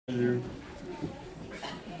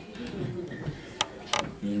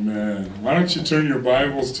don't you turn your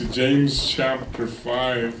Bibles to James chapter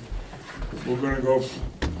 5. We're going to go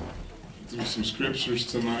through some scriptures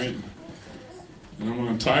tonight. And I'm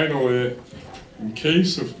going to title it, In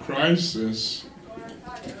Case of Crisis,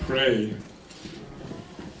 Pray.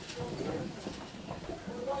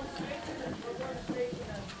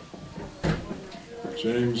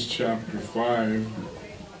 James chapter 5.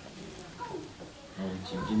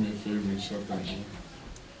 So do me a favor and shut that door,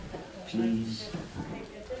 please.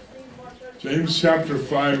 James chapter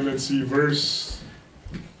 5, let's see, verse,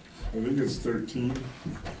 I think it's 13.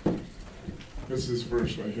 What's this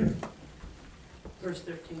verse right here? Verse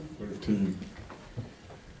 13. 13.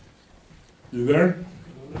 You there?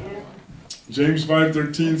 Yeah. James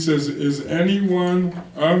 5:13 says, "Is anyone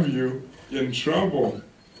of you in trouble?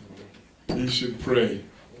 He should pray."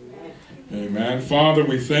 Amen. Father,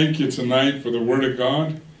 we thank you tonight for the Word of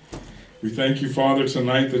God. We thank you, Father,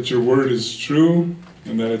 tonight that your Word is true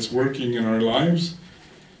and that it's working in our lives.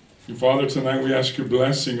 And Father, tonight we ask your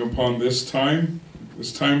blessing upon this time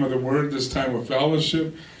of the Word, this time of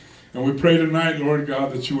fellowship. And we pray tonight, Lord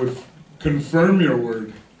God, that you would confirm your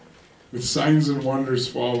Word with signs and wonders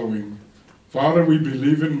following. Father, we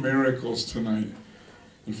believe in miracles tonight.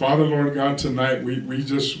 And Father, Lord God, tonight we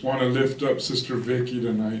just want to lift up Sister Vicky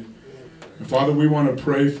tonight. And Father, we want to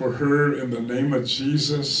pray for her in the name of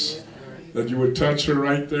Jesus, that you would touch her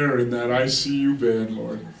right there in that ICU bed,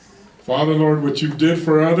 Lord. Father, Lord, what you did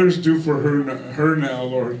for others, do for her now,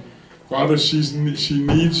 Lord. Father, she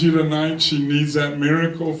needs you tonight. She needs that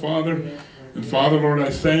miracle, Father. And Father, Lord, I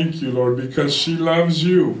thank you, Lord, because she loves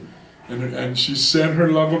you. And she set her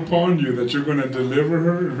love upon you, that you're going to deliver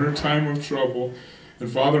her in her time of trouble. And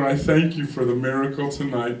Father, I thank you for the miracle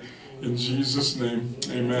tonight. In Jesus' name,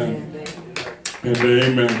 amen. And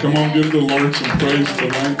amen. Come on, give the Lord some praise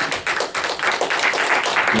tonight.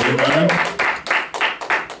 Amen.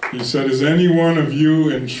 He said, "Is any one of you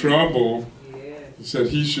in trouble?" He said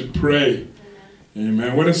he should pray.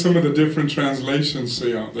 Amen. What do some of the different translations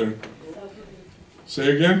say out there?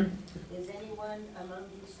 Say again. Is anyone among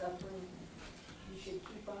you suffering? You should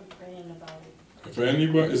keep on praying about it. If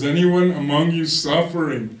anybody, is anyone among you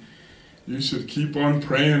suffering? You should keep on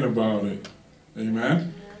praying about it.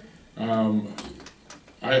 Amen.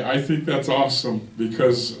 I think that's awesome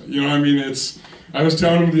because, you know, I mean, I was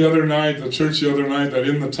telling them the church the other night, that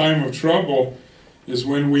in the time of trouble is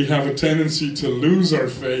when we have a tendency to lose our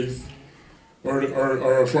faith or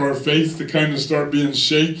for our faith to kind of start being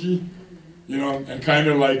shaky, you know, and kind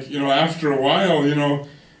of like, you know, after a while,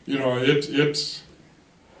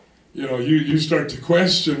 you start to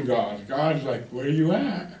question God. God, like, where are you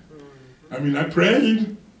at? I mean, I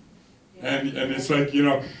prayed, and it's like, you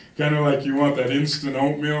know, kind of like you want that instant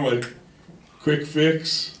oatmeal, like quick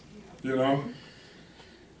fix, you know.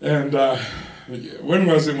 And when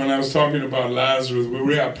was it when I was talking about Lazarus? We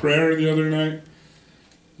were at prayer the other night,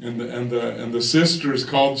 and the sisters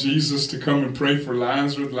called Jesus to come and pray for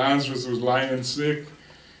Lazarus. Lazarus was lying sick,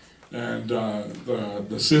 and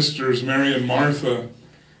the sisters, Mary and Martha,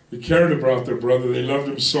 they cared about their brother. They loved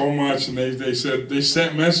him so much, and they said, they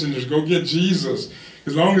sent messengers, go get Jesus.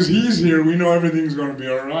 As long as he's here, we know everything's going to be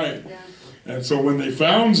all right. Yeah. And so when they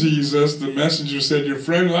found Jesus, the messenger said, your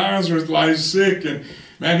friend Lazarus lies sick, and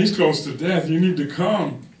man, he's close to death. You need to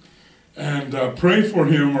come and pray for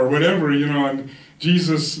him or whatever, you know. And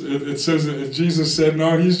Jesus, it says that Jesus said,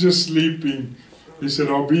 no, he's just sleeping. He said,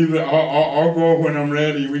 I'll be there. I'll go when I'm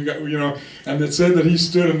ready. We got, you know. And it said that he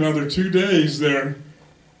stood another 2 days there.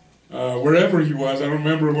 Wherever he was, I don't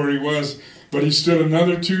remember where he was, but he stood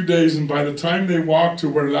another 2 days, and by the time they walked to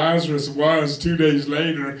where Lazarus was 2 days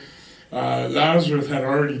later, Lazarus had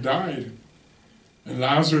already died. And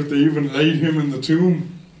Lazarus, they even laid him in the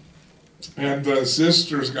tomb. And the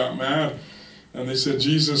sisters got mad, and they said,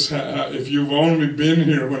 Jesus, if you've only been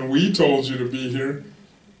here when we told you to be here,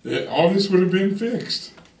 all this would have been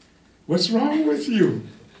fixed. What's wrong with you?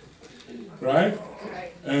 Right?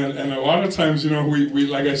 And a lot of times, you know, we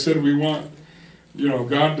like I said, we want, you know,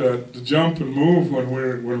 God to jump and move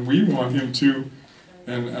when we want him to.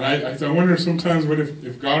 And I wonder sometimes what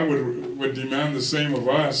if God would demand the same of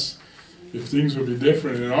us, if things would be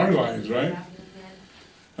different in our lives, right?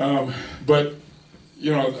 But,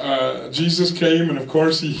 you know, Jesus came, and of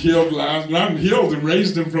course he healed Lazarus, not healed, and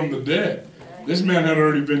raised him from the dead. This man had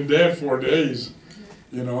already been dead 4 days.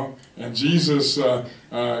 You know, and Jesus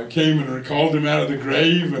came and called him out of the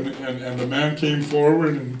grave, and the man came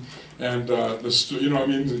forward, and you know, I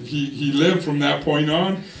mean, he lived from that point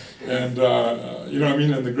on, and you know, I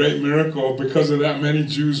mean, and the great miracle, because of that, many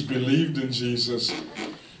Jews believed in Jesus.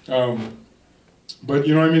 But,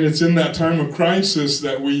 you know, I mean, it's in that time of crisis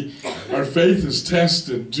that we Our faith is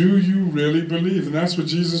tested. Do you really believe? And that's what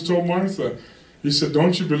Jesus told Martha. He said,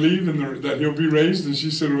 don't you believe that he'll be raised? And she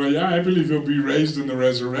said, well, yeah, I believe he'll be raised in the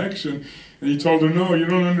resurrection. And he told her, no, you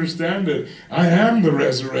don't understand it. I am the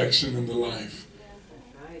resurrection and the life.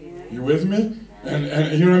 You with me? And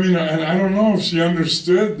you know what I mean? And I don't know if she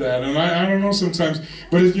understood that. And I don't know sometimes.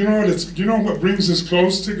 But you know what? You know what brings us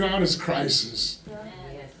close to God is crisis.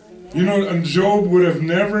 You know, and Job would have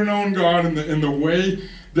never known God in the way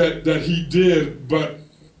that he did, but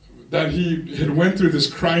that he had went through this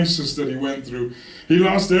crisis that he went through. He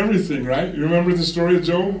lost everything, right? You remember the story of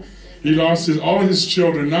Job? He lost all his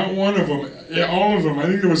children, not one of them, all of them. I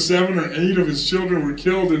think there was 7 or 8 of his children were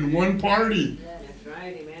killed in one party. That's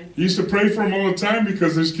right, amen. He used to pray for them all the time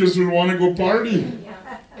because his kids would want to go party.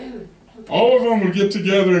 All of them would get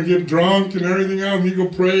together and get drunk and everything else. And he'd go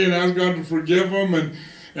pray and ask God to forgive them.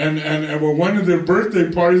 And well, one of their birthday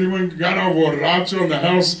parties, he went and got all borracho in the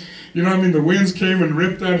house. You know what I mean? The winds came and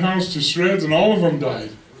ripped that house to shreds, and all of them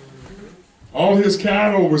died. All his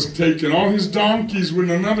cattle was taken. All his donkeys in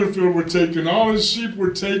another field were taken. All his sheep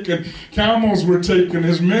were taken. Camels were taken.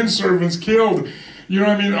 His men servants killed. You know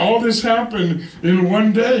what I mean? All this happened in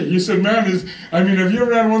one day. He said, man, have you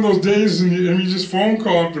ever had one of those days and you just phone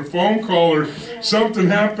call after phone call or something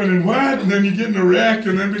happened and what? And then you get in a wreck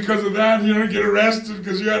and then because of that, you get arrested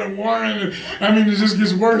because you had a warrant. And, it just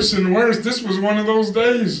gets worse and worse. This was one of those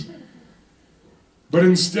days. But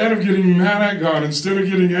instead of getting mad at God, instead of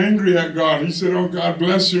getting angry at God, he said, oh God,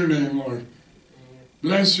 bless your name, Lord.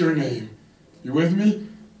 Bless your name. You with me?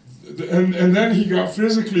 And then he got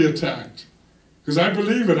physically attacked. Because I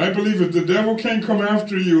believe it. I believe it. The devil can't come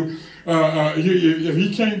after you. If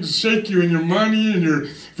he can't shake you in your money and your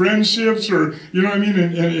friendships or, you know what I mean,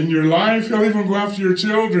 in your life, he'll even go after your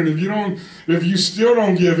children. If you still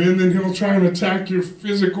don't give in, then he'll try and attack your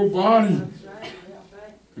physical body.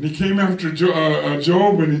 And he came after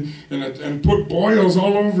Job and put boils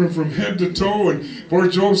all over him from head to toe, and poor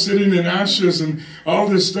Job sitting in ashes and all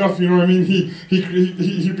this stuff. You know what I mean?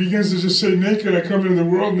 He begins to just say, naked I come into the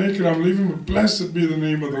world, naked I'm leaving, but blessed be the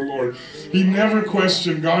name of the Lord. He never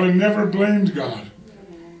questioned God and never blamed God.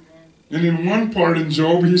 And in one part in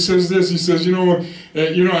Job, he says this. He says,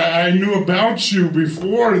 I knew about you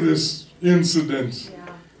before this incident.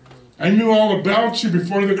 I knew all about you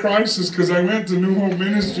before the crisis because I went to New Hope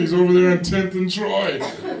Ministries over there on 10th and Troy.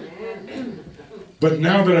 But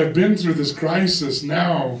now that I've been through this crisis,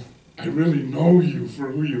 now I really know you for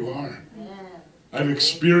who you are. I've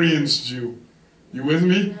experienced you. You with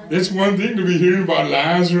me? It's one thing to be hearing about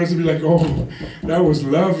Lazarus and be like, oh, that was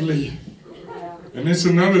lovely. And it's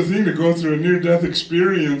another thing to go through a near-death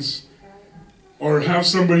experience or have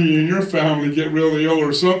somebody in your family get really ill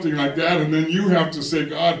or something like that, and then you have to say,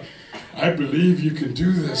 God, I believe you can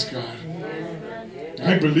do this, God.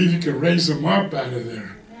 I believe you can raise them up out of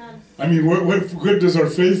there. I mean, what good does our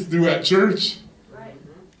faith do at church?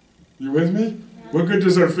 You with me? What good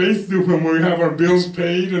does our faith do when we have our bills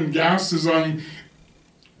paid and gas is on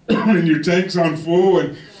and your tank's on full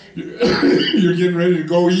and you're getting ready to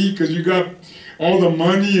go eat because you got all the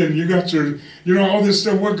money and you got your, all this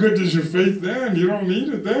stuff. What good does your faith then? You don't need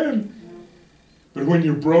it then. But when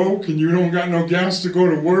you're broke and you don't got no gas to go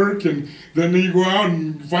to work and then you go out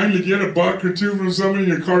and finally get $1 or $2 from somebody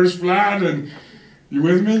and your car's flat and you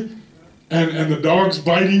with me? And the dog's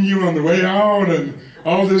biting you on the way out and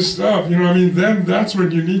all this stuff, then that's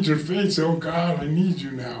when you need your faith. Say, oh God, I need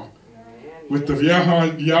you now. With the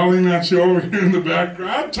vieja yelling at you over here in the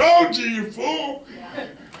background, I told you, you fool.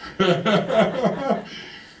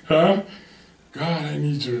 Huh? God, I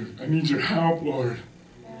need your help, Lord.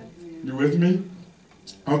 You with me?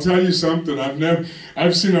 I'll tell you something.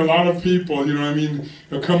 I've seen a lot of people,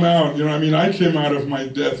 come out, I came out of my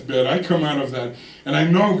deathbed. I come out of that. And I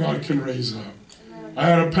know God can raise up. I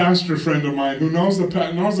had a pastor friend of mine who knows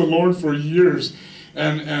the Lord for years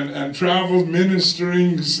and traveled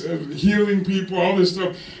ministering, healing people, all this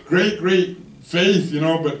stuff. Great faith,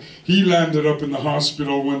 but he landed up in the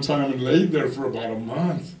hospital one time and laid there for about a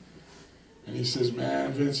month. And he says,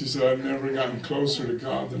 man, Vince, he said, I've never gotten closer to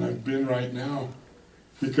God than I've been right now.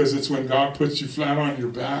 Because it's when God puts you flat on your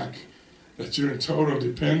back that you're in total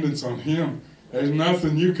dependence on Him. There's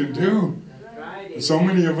nothing you can do. And so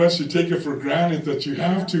many of us, you take it for granted that you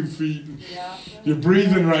have 2 feet. And you're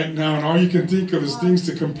breathing right now, and all you can think of is things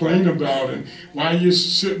to complain about, and why you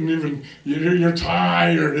shouldn't even, you're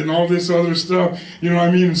tired, and all this other stuff.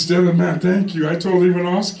 Instead of, man, thank you. I told even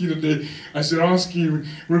Oski today, I said, Oski,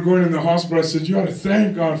 we're going in the hospital. I said, you ought to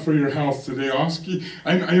thank God for your health today, Oski.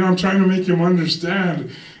 I'm trying to make him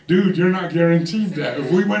understand. Dude, you're not guaranteed that.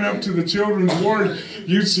 If we went up to the children's ward,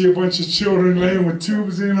 you'd see a bunch of children laying with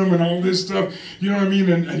tubes in them and all this stuff. You know what I mean?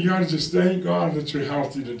 And you ought to just thank God that you're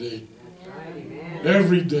healthy today.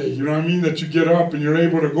 Every day, you know what I mean? That you get up and you're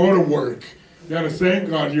able to go to work. You got to thank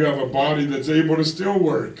God you have a body that's able to still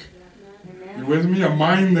work. You with me? A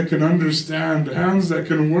mind that can understand, hands that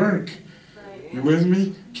can work. You with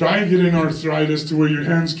me? Try getting arthritis to where your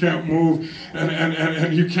hands can't move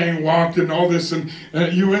and you can't walk and all this. And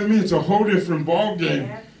you with me? It's a whole different ball game.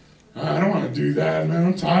 I don't want to do that, man.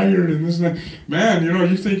 I'm tired and this and that. Man, you know,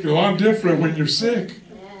 you think a lot different when you're sick.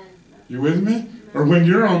 You with me? Or when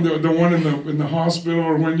you're on the one in the hospital,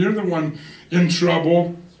 or when you're the one in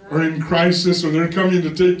trouble or in crisis, or they're coming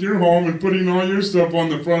to take you home and putting all your stuff on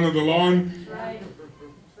the front of the lawn.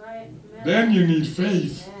 Then you need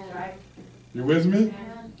faith. You with me?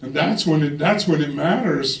 And that's when it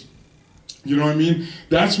matters. You know what I mean?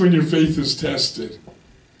 That's when your faith is tested.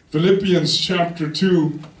 Philippians chapter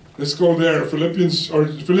 2. Let's go there.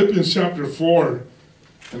 Philippians chapter 4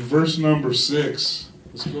 and verse number 6.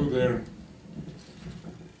 Let's go there.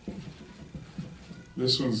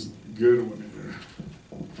 This one's a good one here.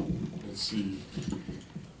 Let's see.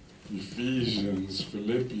 Ephesians,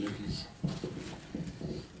 Philippians.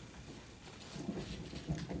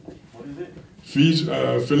 What is it?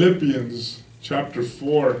 Philippians chapter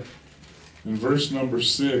 4 and verse number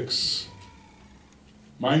 6.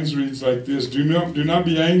 Mine reads like this: Do not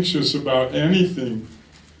be anxious about anything,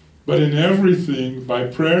 but in everything, by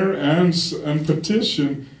prayer and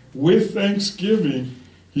petition, with thanksgiving,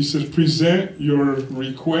 he says, present your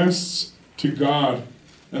requests to God,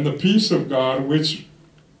 and the peace of God, which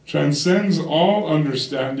transcends all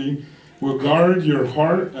understanding, will guard your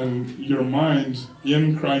heart and your mind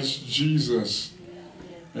in Christ Jesus.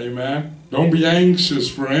 Amen. Don't be anxious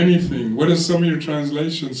for anything. What does some of your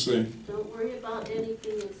translations say? Don't worry about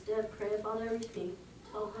anything. Instead, pray about everything.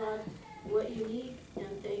 Tell God what you need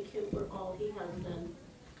and thank Him for all He has done.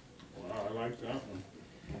 Wow, I like that one.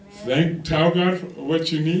 Tell God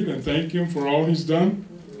what you need and thank Him for all He's done.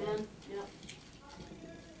 Amen. Yep.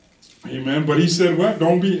 Amen. But He said, what?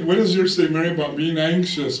 What does yours say, Mary, about being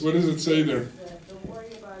anxious? What does it say there? Don't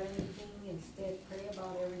worry about anything. Instead, pray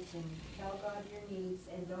about everything. Tell God your needs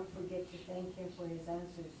and don't forget to thank Him for His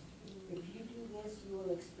answers. If you do this, you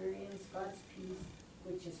will experience God's peace,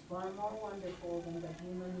 which is far more wonderful than the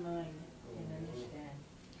human mind can understand.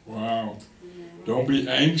 Wow. Don't be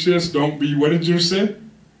anxious. Don't be, what did yours say?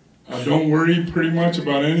 Don't worry pretty much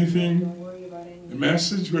about anything. Don't worry about anything. The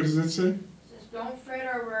message, what does it say? It says, don't fret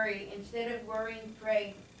or worry. Instead of worrying,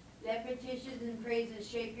 pray. Let petitions and praises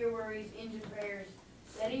shape your worries into prayers,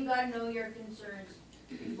 letting God know your concerns.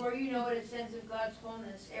 Before you know it, a sense of God's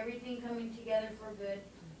wholeness, everything coming together for good,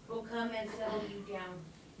 will come and settle you down.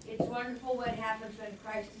 It's wonderful what happens when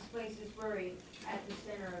Christ displaces worry at the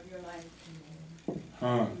center of your life.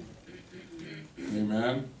 Huh.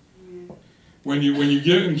 Amen. When you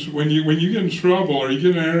get in trouble, or you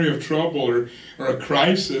get in an area of trouble or a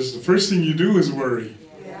crisis, the first thing you do is worry.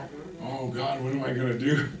 Yeah. Oh God, what am I going to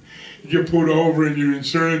do? You get pulled over and your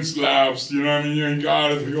insurance lapsed. You know what I mean? You're in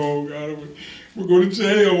God. It's like, oh God, we'll go to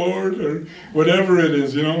jail, Lord, or whatever it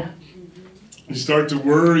is. You know. You start to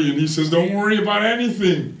worry, and He says, don't worry about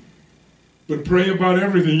anything, but pray about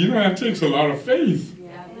everything. You know, that takes a lot of faith.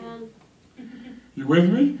 Yeah. You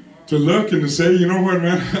with me? To look and to say, you know what,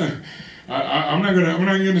 man, I'm not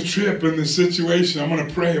gonna trip in this situation. I'm gonna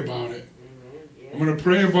pray about it. I'm gonna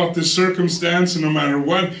pray about this circumstance, and no matter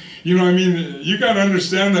what, you know what I mean, you gotta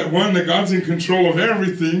understand that that God's in control of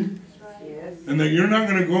everything. And that you're not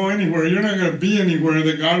gonna go anywhere, you're not gonna be anywhere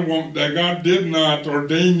that God did not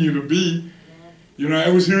ordain you to be. You know,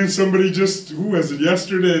 I was hearing somebody who was it,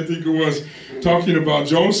 yesterday, I think it was, talking about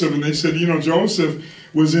Joseph, and they said, you know, Joseph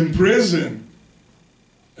was in prison.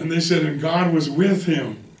 And they said, and God was with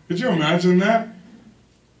him. Could you imagine that?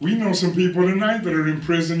 We know some people tonight that are in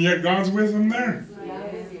prison, yet God's with them there.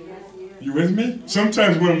 You with me?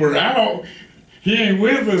 Sometimes when we're out, He ain't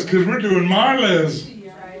with us because we're doing marvelous.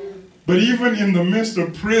 But even in the midst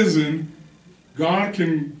of prison, God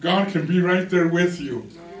can be right there with you.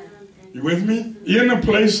 You with me? In the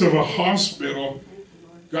place of a hospital,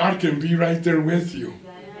 God can be right there with you.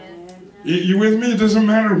 You with me? It doesn't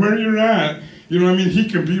matter where you're at. You know what I mean? He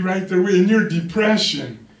can be right there with you. In your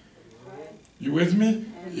depression. You with me?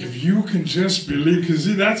 If you can just believe. Because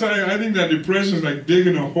see, I think that depression is like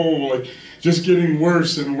digging a hole. Like just getting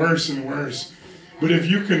worse and worse and worse. But if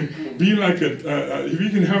you can be like if you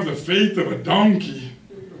can have the faith of a donkey,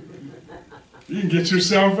 you can get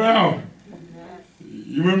yourself out.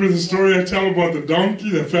 You remember the story I tell about the donkey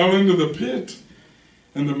that fell into the pit?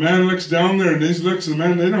 And the man looks down there, and he looks, and the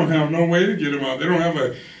man, they don't have no way to get him out. They don't have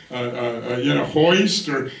a hoist,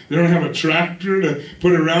 or they don't have a tractor to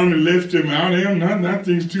put around and lift him out. They have none. That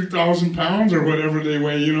thing's 2,000 pounds or whatever they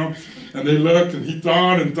weigh, you know. And they looked, and he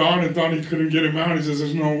thought and thought and thought he couldn't get him out. He says,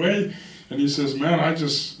 there's no way. And he says, man, I'm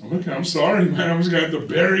sorry, man. I'm just going to have to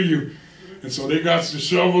bury you. And so they got the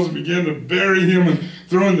shovels and began to bury him and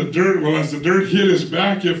throw in the dirt. Well, as the dirt hit his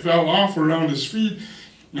back, it fell off around his feet.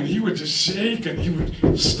 And he would just shake and he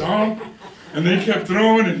would stomp. And they kept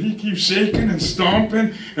throwing, and he keeps shaking and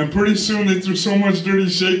stomping. And pretty soon they threw so much dirt, he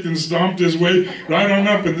shaked and stomped his way right on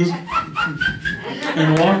up and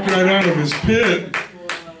walked right out of his pit.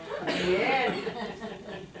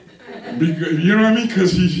 Because, you know what I mean?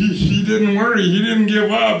 Because he didn't worry. He didn't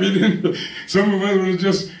give up. He didn't. Some of us were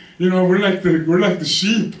just, you know, we're like the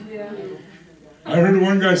sheep. Yeah. I heard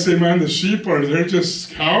one guy say, man, the sheep they're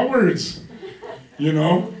just cowards. You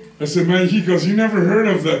know. I said, man, he goes, you never heard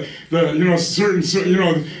of the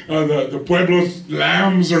Pueblo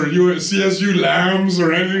lambs or CSU lambs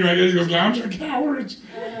or anything like that. He goes, lambs are cowards.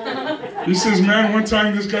 He says, man, one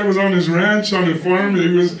time this guy was on his ranch, on the farm.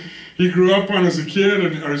 He grew up on as a kid,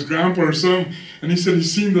 or his grandpa or something, and he said he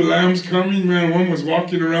seen the lambs coming, man. One was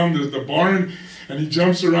walking around the barn, and he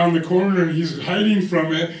jumps around the corner, and he's hiding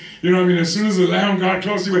from it. You know what I mean? As soon as the lamb got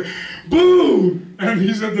close, he went, boo! And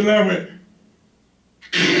he said the lamb went,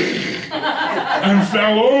 and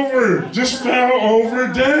fell over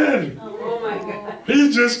dead. Oh my God.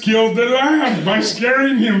 He just killed the lamb by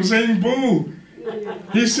scaring him, saying boo.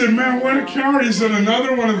 He said, man, what a coward. He said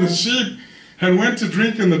another one of the sheep had went to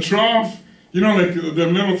drink in the trough, you know, like the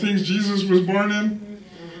little things Jesus was born in.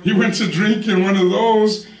 He went to drink in one of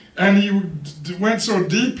those, and he went so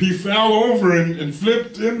deep he fell over and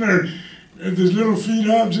flipped in there, and his little feet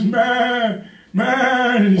up, just man.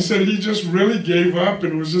 And he said he just really gave up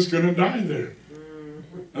and was just going to die there.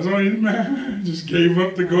 That's all he did, man. Just gave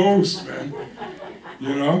up the ghost, man.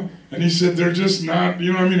 You know? And he said they're just not,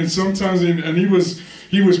 you know what I mean? And sometimes, and he was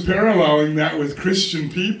paralleling that with Christian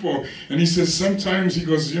people. And he says sometimes, he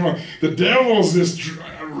goes, you know, the devil's this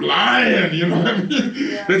lion, you know what I mean?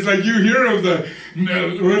 Yeah. It's like you hear of the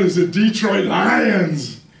Detroit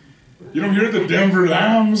Lions. You don't hear the Denver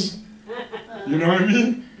Lambs. You know what I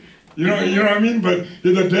mean? You know what I mean? But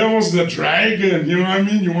the devil's the dragon, you know what I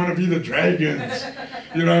mean? You want to be the dragons.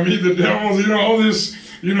 You know what I mean? The devil's, you know, all this,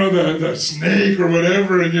 you know, the snake or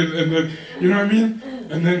whatever, and you know what I mean?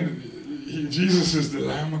 And then Jesus is the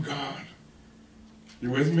Lamb of God.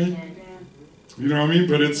 You with me? You know what I mean?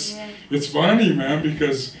 But it's funny, man,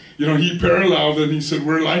 because, you know, he paralleled and he said,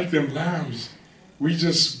 we're like them lambs. We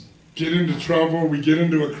just get into trouble, we get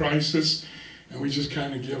into a crisis, and we just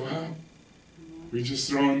kind of give up. We just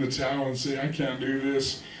throw in the towel and say, I can't do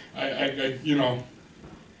this. I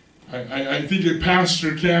think a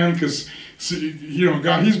pastor can, because, you know,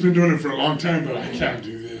 God, he's been doing it for a long time, but I can't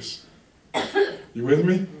do this. You with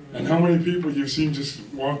me? And how many people you've seen just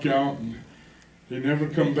walk out and they never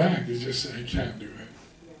come back? They just say, I can't do it.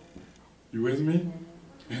 You with me?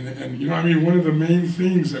 And you know, I mean, one of the main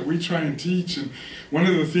things that we try and teach, and one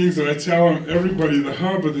of the things that I tell everybody, the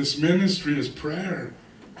hub of this ministry is prayer.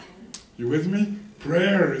 You with me?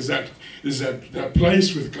 Prayer is that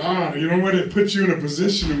place with God. You know what? It puts you in a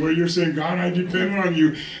position where you're saying, God, I depend on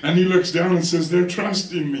you. And he looks down and says, they're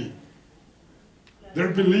trusting me.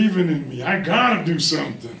 They're believing in me. I gotta do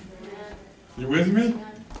something. You with me?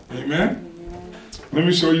 Amen? Let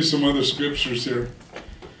me show you some other scriptures here.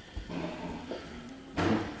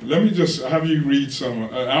 Let me just have you read some.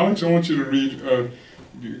 Alex, I want you to read,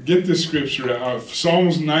 get this scripture out.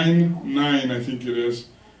 Psalms 9:9, I think it is.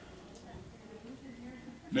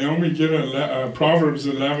 Naomi, get Proverbs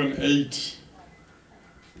 11:8.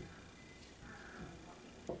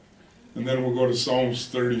 And then we'll go to Psalms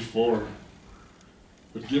 34.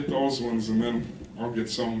 But get those ones, and then I'll get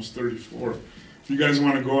Psalms 34. If you guys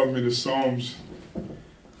want to go with me to Psalms.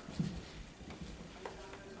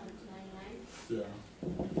 Yeah.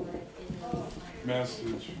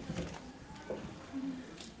 Message.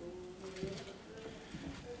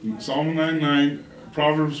 Psalm 9:9.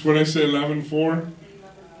 Proverbs, what did I say, 11:4?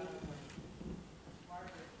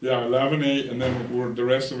 Yeah, 11:8, and then the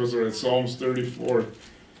rest of us are at Psalms 34.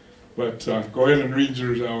 But go ahead and read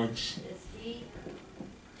yours, Alex.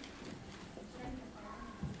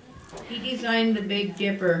 He designed the Big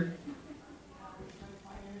Dipper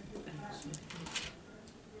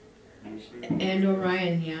and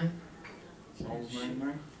Orion, yeah. Psalms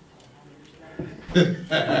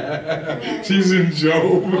 9:9. She's in Job.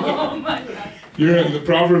 Oh my God. You're in the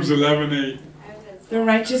Proverbs 11:8. The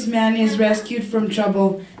righteous man is rescued from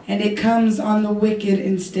trouble, and it comes on the wicked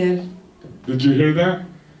instead. Did you hear that?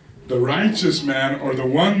 The righteous man, or the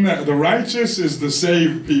righteous is the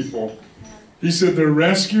saved people. He said they're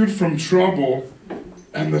rescued from trouble,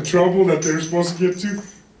 and the trouble that they're supposed to get to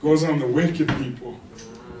goes on the wicked people.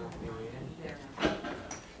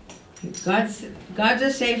 God's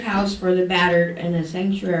a safe house for the battered and a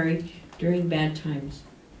sanctuary during bad times.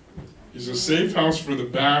 He's a safe house for the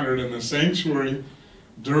battered and a sanctuary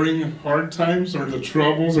during hard times or the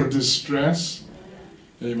troubles or distress.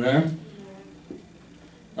 Amen.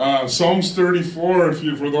 Psalms 34,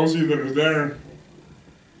 for those of you that are there,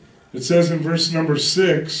 it says in verse number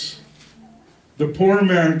 6, the poor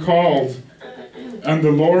man called, and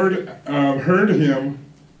the Lord heard him.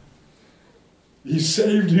 He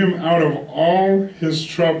saved him out of all his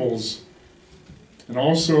troubles. And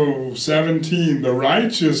also 17, the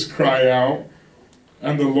righteous cry out,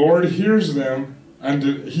 and the Lord hears them, and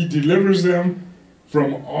he delivers them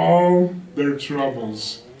from all their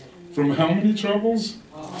troubles. From how many troubles?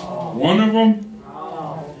 One of them?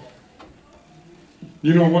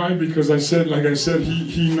 You know why? Because like I said,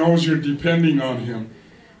 he knows you're depending on him.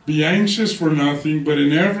 Be anxious for nothing, but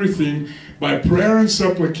in everything, by prayer and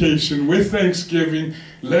supplication, with thanksgiving,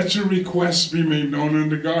 let your requests be made known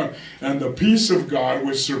unto God. And the peace of God,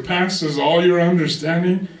 which surpasses all your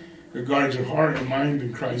understanding, will guard your heart and mind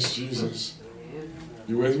in Christ Jesus.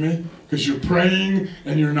 You with me? Because you're praying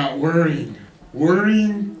and you're not worrying.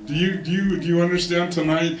 Worrying, do you understand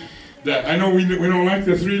tonight that I know we don't like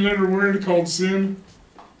the 3-letter word called sin.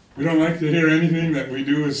 We don't like to hear anything that we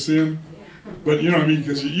do is sin. But you know what I mean,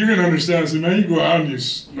 because you're going to understand. So, man, you go out and you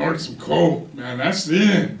snort some coke, man, that's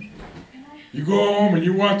sin. You go home and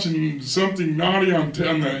you're watching something naughty on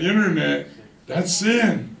the internet, that's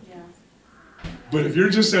sin. But if you're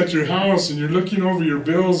just at your house and you're looking over your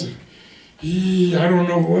bills, I don't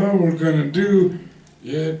know what we're going to do,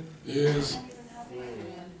 it is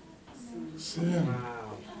sin.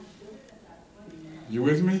 You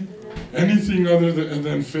with me? Anything other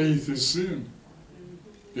than faith is sin.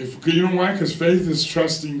 You know why? Because faith is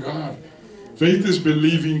trusting God. Faith is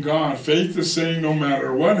believing God. Faith is saying no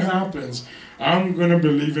matter what happens, I'm going to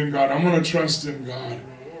believe in God. I'm going to trust in God.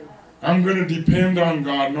 I'm going to depend on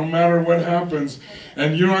God no matter what happens.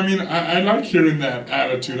 And you know what I mean? I like hearing that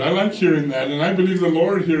attitude. I like hearing that. And I believe the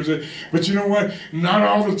Lord hears it. But you know what? Not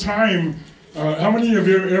all the time. How many of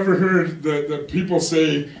you have ever heard the people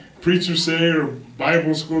say, preachers say, or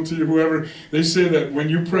Bible school teacher, whoever, they say that when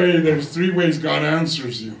you pray, there's 3 ways God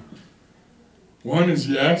answers you. One is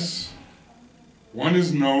yes, one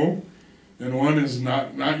is no, and one is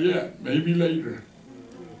not yet, maybe later.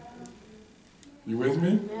 You with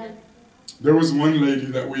me? There was one lady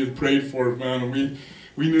that we had prayed for, man, and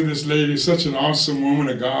we knew this lady, such an awesome woman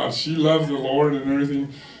of God. She loved the Lord and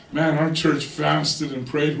everything. Man, our church fasted and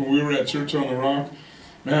prayed when we were at Church on the Rock.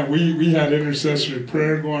 Man, we had intercessory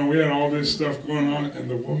prayer going. We had all this stuff going on, and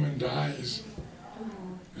the woman dies.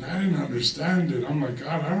 And I didn't understand it. I'm like,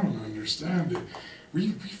 God, I don't understand it.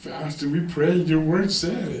 We fasted, we prayed. Your word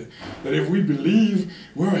said it. That if we believe,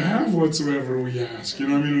 we'll have whatsoever we ask. You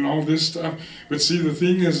know what I mean? And all this stuff. But see, the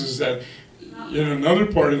thing is that in another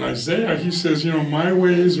part in Isaiah, he says, you know, my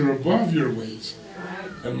ways are above your ways.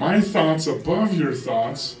 And my thoughts above your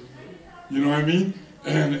thoughts. You know what I mean?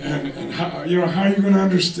 And how, you know, how are you going to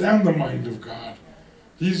understand the mind of God?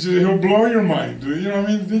 He'll blow your mind. You know what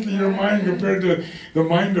I mean? Think of your mind compared to the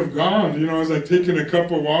mind of God. You know, it's like taking a cup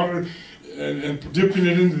of water and dipping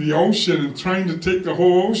it into the ocean and trying to take the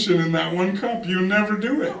whole ocean in that one cup. You'll never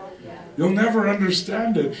do it. You'll never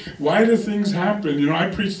understand it. Why do things happen? You know, I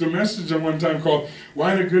preached a message at one time called,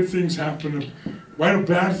 why do bad things happen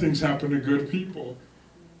to good people?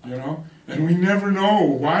 You know? And we never know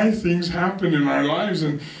why things happen in our lives.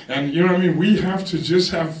 And you know what I mean? We have to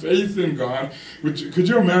just have faith in God. Could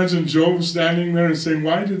you imagine Job standing there and saying,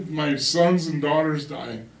 why did my sons and daughters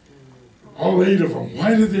die? All 8 of them.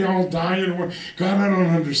 Why did they all die? God, I don't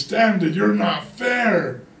understand it. You're not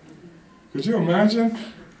fair. Could you imagine?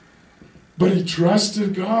 But he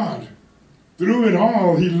trusted God. Through it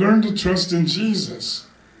all, he learned to trust in Jesus.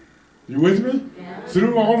 You with me? Yeah.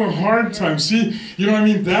 Through all the hard times. See, you know what I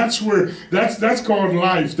mean? That's called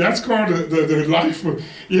life. That's called the life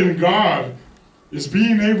in God. Is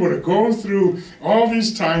being able to go through all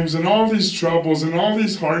these times and all these troubles and all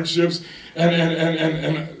these hardships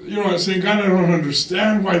and you know, saying, God, I don't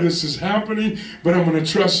understand why this is happening, but I'm going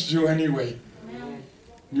to trust you anyway.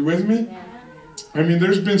 You with me? I mean,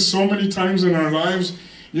 there's been so many times in our lives,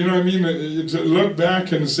 you know what I mean, to look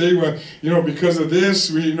back and say, well, you know, because of this,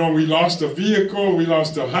 we lost a vehicle, we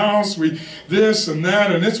lost a house, this and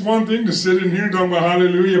that. And it's one thing to sit in here talking about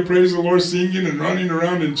hallelujah, praise the Lord, singing and running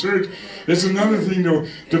around in church. It's another thing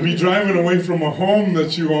to be driving away from a home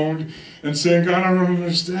that you owned and saying, God, I don't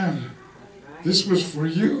understand. This was for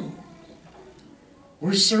you.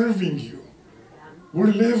 We're serving you. We're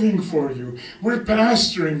living for you. We're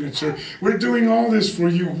pastoring the church. We're doing all this for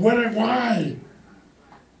you. Why?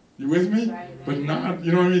 You with me? But not,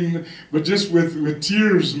 you know what I mean? But just with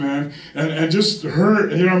tears, man. And just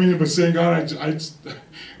hurt, you know what I mean? But saying, God,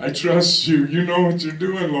 I trust you. You know what you're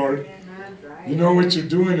doing, Lord. You know what you're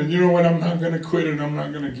doing. And you know what? I'm not going to quit and I'm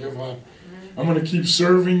not going to give up. I'm going to keep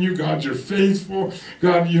serving you. God, you're faithful.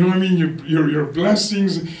 God, you know what I mean? Your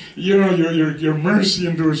blessings, you know, your mercy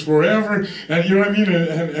endures forever. And you know what I mean?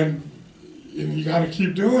 And you got to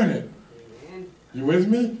keep doing it. You with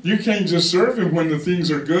me? You can't just serve him when the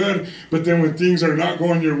things are good, but then when things are not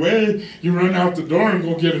going your way, you run out the door and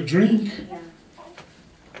go get a drink.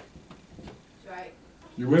 Right.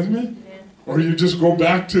 You with me? Or you just go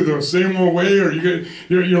back to the same old way, or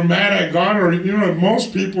you're mad at God, or you know,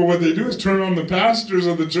 most people, what they do is turn on the pastors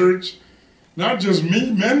of the church, not just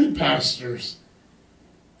me, many pastors,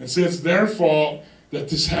 and say it's their fault that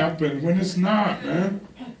this happened, when it's not, man.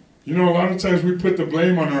 You know, a lot of times we put the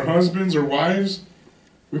blame on our husbands or wives,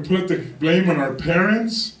 we put the blame on our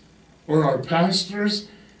parents or our pastors,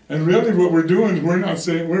 and really what we're doing is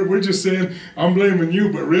we're just saying, I'm blaming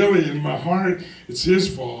you, but really in my heart, it's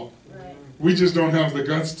his fault. We just don't have the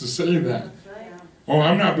guts to say that. Oh,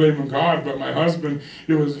 I'm not blaming God, but my husband,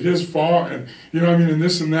 it was his fault, and you know what I mean, and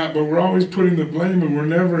this and that, but we're always putting the blame, and we're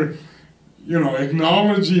never, you know,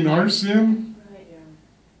 acknowledging our sin,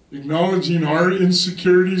 acknowledging our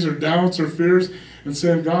insecurities or doubts or fears, and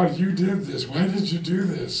saying, God, you did this. Why did you do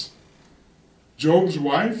this? Job's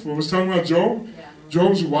wife, I was talking about Job? Yeah.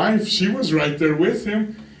 Job's wife, she was right there with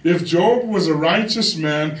him. If Job was a righteous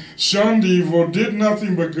man, shunned evil, did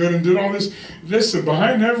nothing but good, and did all this, listen,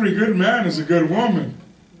 behind every good man is a good woman.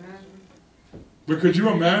 But could you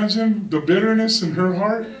imagine the bitterness in her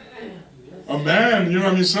heart? A man, you know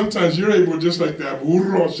what I mean, sometimes you're able just like that,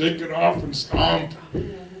 burro, shake it off and stomp.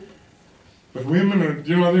 But women are,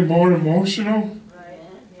 you know, they're more emotional.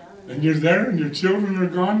 And you're there and your children are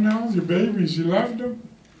gone now, your babies, you loved them.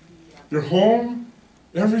 Your home.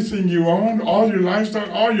 Everything you owned, all your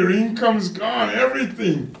lifestyle, all your income is gone,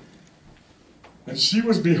 everything. And she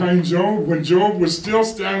was behind Job when Job was still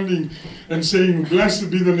standing and saying,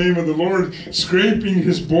 blessed be the name of the Lord, scraping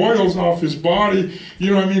his boils off his body,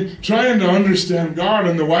 you know what I mean, trying to understand God,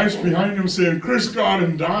 and the wife's behind him saying, curse God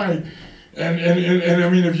and die. And I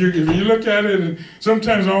mean, if you look at it, and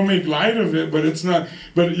sometimes I'll make light of it, but it's not,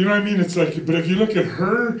 but you know what I mean, it's like, but if you look at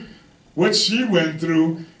her, what she went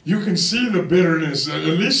through, you can see the bitterness. At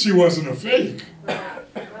least she wasn't a fake.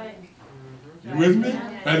 Right. You with me?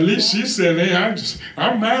 At least she said, hey,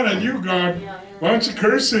 I'm mad at you, God. Why don't you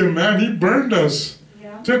curse him, man? He burned us.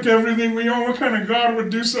 Took everything we own. What kind of God would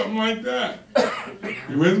do something like that?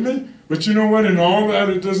 You with me? But you know what? In all that,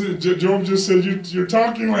 it doesn't. Job just said, you're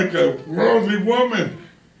talking like a worldly woman.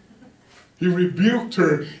 He rebuked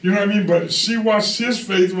her, you know what I mean? But she watched his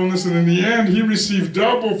faithfulness, and in the end, he received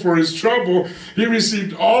double for his trouble. He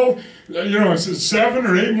received all, you know, 7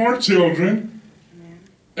 or 8 more children.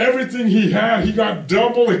 Everything he had, he got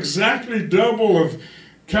double, exactly double of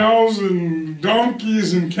cows and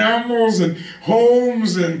donkeys and camels and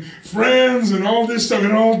homes and friends and all this stuff.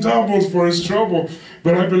 It all doubled for his trouble.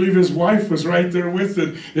 But I believe his wife was right there with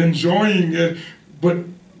it, enjoying it, but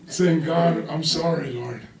saying, God, I'm sorry,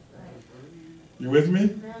 Lord. You with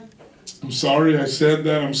me? I'm sorry I said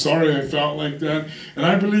that. I'm sorry I felt like that. And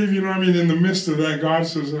I believe, you know what I mean, in the midst of that, God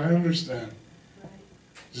says, I understand.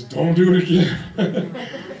 Just don't do it again.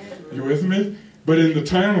 You with me? But in the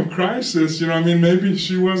time of crisis, you know what I mean, maybe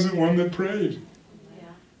she wasn't one that prayed.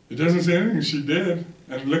 It doesn't say anything. She did.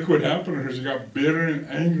 And look what happened to her. She got bitter and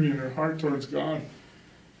angry in her heart towards God.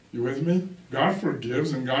 You with me? God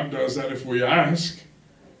forgives, and God does that if we ask.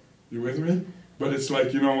 You with me? But it's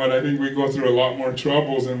like, you know what, I think we go through a lot more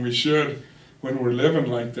troubles than we should when we're living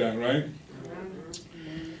like that, right?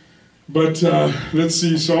 But let's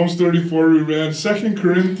see, Psalms 34 we read. 2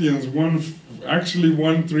 Corinthians 1,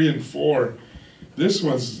 3, and 4. This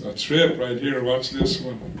one's a trip right here. Watch this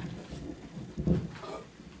one.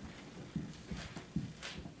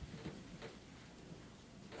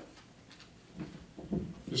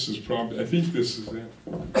 This is probably, I think this is it.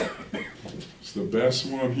 It's the best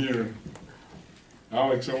one here.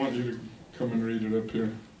 Alex, I want you to come and read it up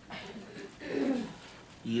here.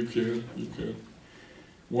 You could.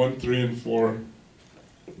 1, 3, and 4.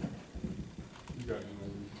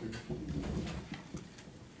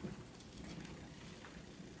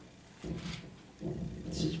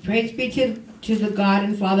 Praise be to the God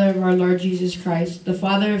and Father of our Lord Jesus Christ, the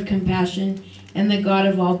Father of compassion and the God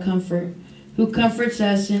of all comfort, who comforts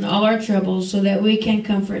us in all our troubles, so that we can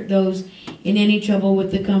comfort those in any trouble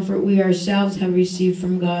with the comfort we ourselves have received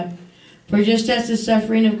from God. For just as the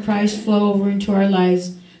suffering of Christ flow over into our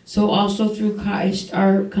lives, so also through Christ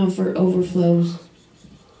our comfort overflows.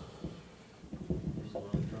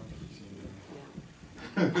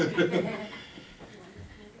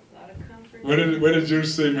 What did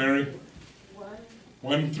yours say, Mary?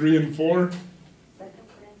 1, 3, and 4? 2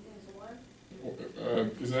 Corinthians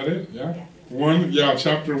 1. Is that it? Yeah? 1, yeah,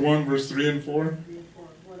 chapter 1, verse 3 and 4.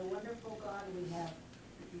 What a wonderful God we have.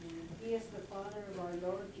 He is the Father of our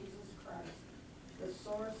Lord Jesus Christ, the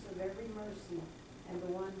source of every mercy, and the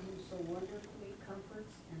one who so wonderfully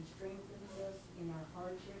comforts and strengthens us in our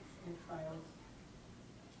hardships and trials.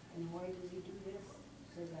 And why does he do this?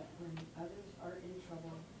 So that when others are in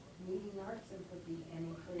trouble, needing our sympathy and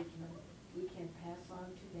encouragement, we can pass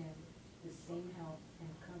on to them the same help and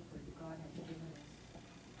comfort God has given us.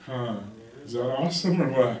 Huh. Is that awesome or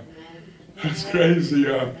what? That's crazy.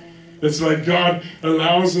 It's like God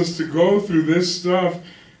allows us to go through this stuff,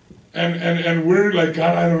 and we're like,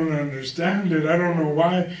 God, I don't understand it. I don't know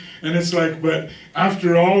why. And it's like, but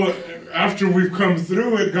after we've come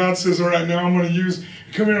through it, God says, all right, now I'm going to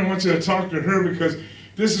come here, I want you to talk to her, because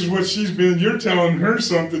this is what she's been. You're telling her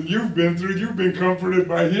something you've been through. You've been comforted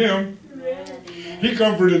by him. He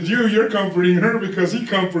comforted you. You're comforting her because he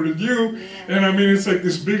comforted you. And I mean, it's like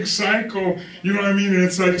this big cycle. You know what I mean? And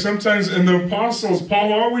it's like sometimes, and the apostles,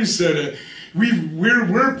 Paul always said it.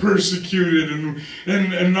 We're persecuted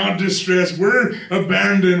and not distressed. We're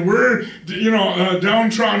abandoned. We're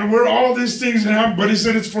downtrodden. We're all these things that happen. But he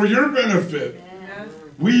said it's for your benefit.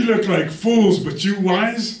 We look like fools, but you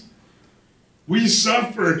wise. We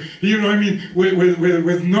suffer. You know what I mean?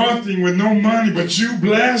 With nothing, with no money, but you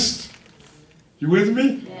blessed. You with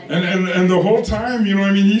me? And the whole time, you know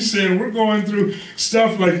what I mean, he's saying we're going through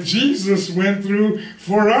stuff like Jesus went through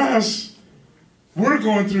for us. We're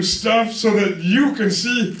going through stuff so that you can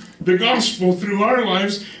see the gospel through our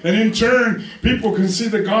lives, and in turn, people can see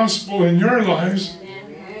the gospel in your lives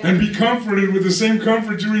and be comforted with the same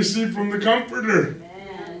comfort you received from the Comforter.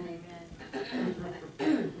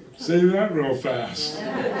 Say that real fast.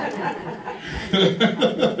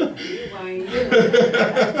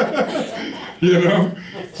 You know,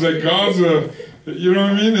 it's like God's you know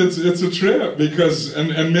what I mean? It's a trip, because,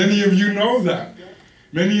 and many of you know that.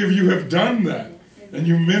 Many of you have done that. And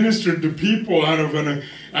you ministered to people out of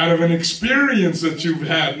an experience that you've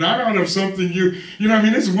had, not out of something you know what I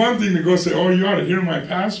mean? It's one thing to go say, oh, you ought to hear my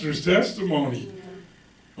pastor's testimony.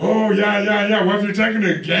 Oh, yeah. Well, if you're talking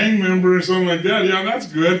to a gang member or something like that, yeah, that's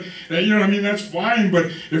good. You know what I mean? That's fine. But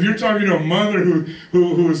if you're talking to a mother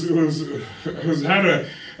who's had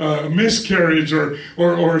a miscarriage or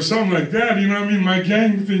something like that, you know what I mean? My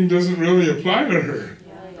gang thing doesn't really apply to her.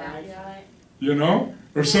 You know?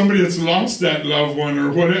 Or somebody that's lost that loved one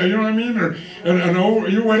or whatever, you know what I mean? Or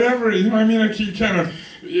whatever, you know what I mean?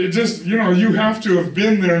 You have to have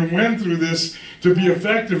been there and went through this to be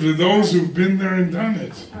effective to those who've been there and done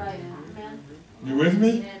it. You with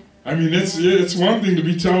me? I mean, it's one thing to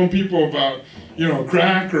be telling people about,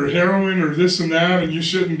 crack or heroin or this and that, and you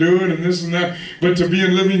shouldn't do it and this and that, but to be a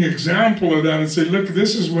living example of that and say, look,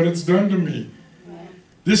 this is what it's done to me.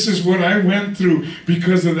 This is what I went through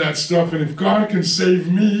because of that stuff, and if God can save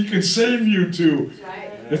me, he can save you too.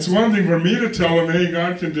 It's one thing for me to tell him, hey,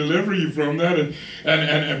 God can deliver you from that,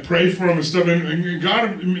 and pray for him and stuff, and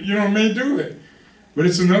God, may do it. But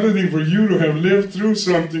it's another thing for you to have lived through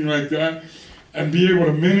something like that and be able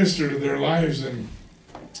to minister to their lives and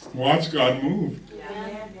watch God move.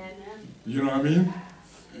 You know what I mean?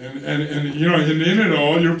 And in it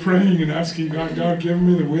all, you're praying and asking God, give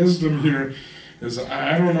me the wisdom here. Is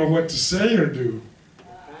I don't know what to say or do.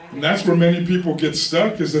 And that's where many people get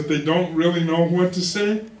stuck, is that they don't really know what to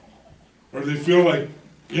say, or they feel like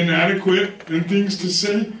inadequate in things to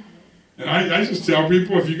say. And I just tell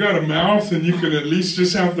people, if you got a mouth and you can at least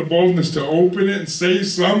just have the boldness to open it and say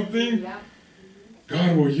something,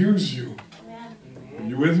 God will use you. Are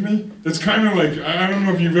you with me? It's kind of like, I don't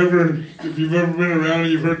know if you've ever been around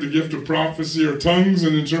and you've heard the gift of prophecy or tongues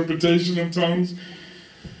and interpretation of tongues.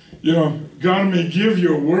 God may give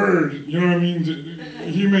you a word, you know what I mean?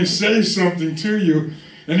 He may say something to you,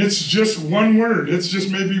 and it's just one word. It's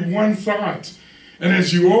just maybe one thought. And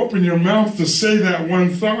as you open your mouth to say that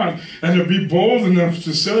one thought, and to be bold enough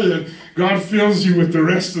to say it, God fills you with the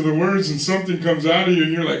rest of the words, and something comes out of you,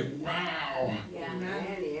 and you're like, wow.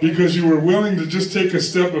 Because you were willing to just take a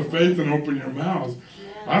step of faith and open your mouth.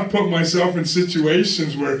 I've put myself in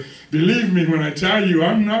situations where, believe me when I tell you,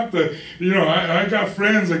 I'm not the, I got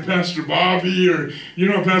friends like Pastor Bobby or,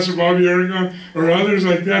 Pastor Bobby Aragon or others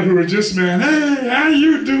like that who are just, man, hey, how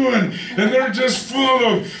you doing? And they're just full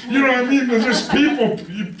of, they're just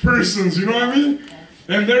persons,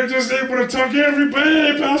 And they're just able to talk to everybody,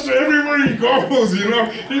 hey, Pastor, everywhere he goes, he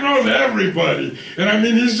knows everybody. And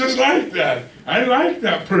he's just like that. I like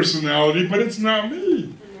that personality, but it's not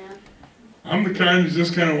me. I'm the kind that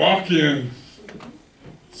just kind of walk in.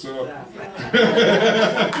 So,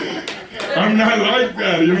 I'm not like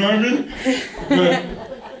that, you know what I mean?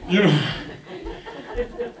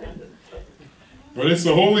 But it's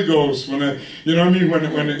the Holy Ghost. When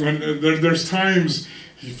there's times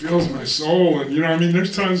He fills my soul, and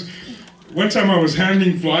there's times. One time I was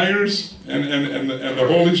handing flyers, and the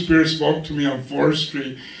Holy Spirit spoke to me on 4th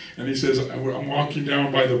Street, and He says, I'm walking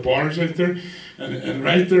down by the bars right there, and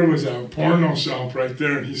right there was a porno shop right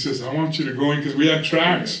there, and He says, I want you to go in, because we had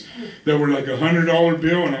tracts that were like $100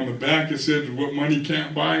 bill, and on the back it said what money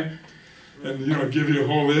can't buy, and give you a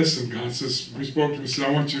whole list. And God says, we spoke to Him, and said,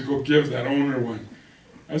 I want you to go give that owner one.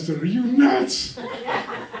 I said, are you nuts?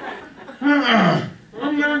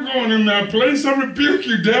 I'm not going in that place. I rebuke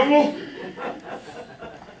you, devil.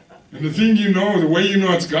 And the thing the way you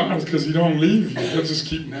know it's God is because He don't leave you. He'll just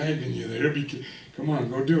keep nagging you there. Come on,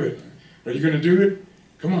 go do it. Are you going to do it?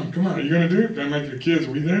 Come on. Are you going to do it? I'm like your kids.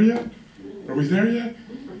 Are we there yet? Are we there yet?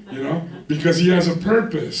 Because He has a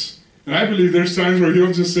purpose. And I believe there's times where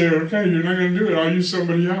He'll just say, okay, you're not going to do it. I'll use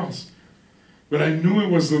somebody else. But I knew it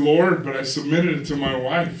was the Lord, but I submitted it to my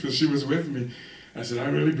wife because she was with me. I said, I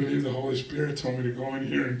really believe the Holy Spirit told me to go in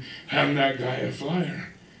here and hand that guy a flyer.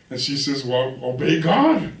 And she says, well, obey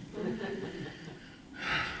God.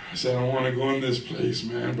 I said, I don't want to go in this place,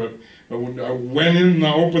 man. But when I went in and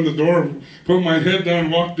I opened the door, put my head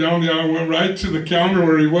down, walked down the aisle, went right to the counter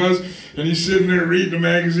where he was, and he's sitting there reading a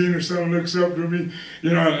magazine or something, looks up to me,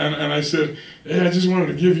 and I said, hey, I just wanted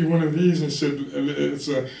to give you one of these. I said, it's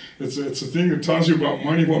a thing that tells you about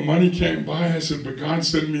money, what money can't buy. I said, but God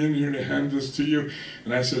sent me in here to hand this to you.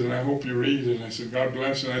 And I said, and I hope you read it. And I said, God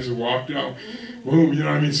bless you. And I just walked out, boom,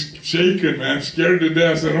 shaking, man, scared to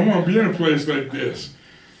death. I said, I don't want to be in a place like this.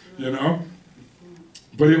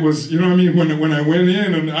 But it was, when I went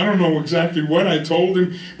in, and I don't know exactly what I told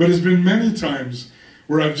him, but it's been many times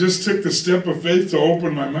where I've just took the step of faith to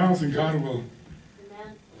open my mouth, and God will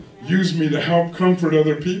use me to help comfort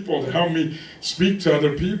other people, to help me speak to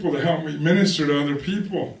other people, to help me minister to other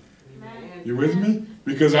people. You with me?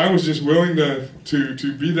 Because I was just willing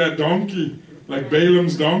to be that donkey, like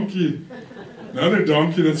Balaam's donkey. Another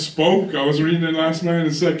donkey that spoke. I was reading it last night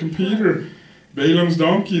in 2 Peter. Balaam's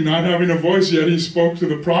donkey not having a voice, yet he spoke to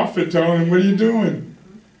the prophet telling him, what are you doing?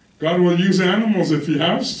 God will use animals if He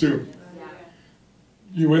has to.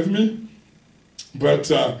 You with me? But,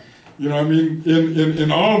 in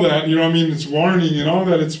all that, it's warning, and all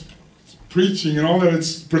that it's preaching, and all that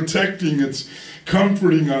it's protecting, it's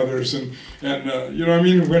comforting others. And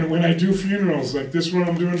when I do funerals, like this one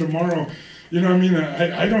I'm doing tomorrow,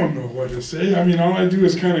 I don't know what to say. All I do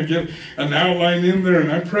is kind of get an outline in there,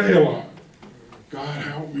 and I pray a lot. God,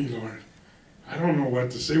 help me, Lord. I don't know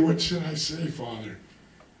what to say. What should I say, Father?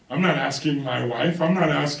 I'm not asking my wife. I'm not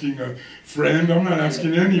asking a friend. I'm not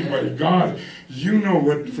asking anybody. God, you know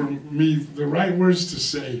what, for me, the right words to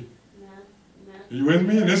say. Are you with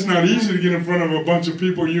me? And it's not easy to get in front of a bunch of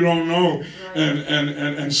people you don't know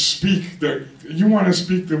and speak. You want to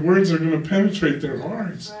speak the words that are going to penetrate their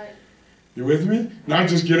hearts. You with me? Not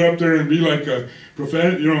just get up there and be like a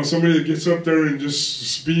prophet, somebody that gets up there and just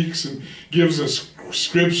speaks and gives a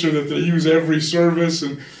scripture that they use every service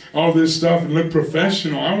and all this stuff and look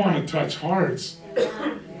professional. I want to touch hearts.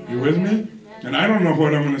 You with me? And I don't know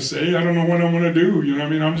what I'm going to say. I don't know what I'm going to do.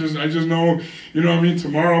 I just know,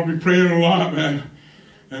 tomorrow I'll be praying a lot, man.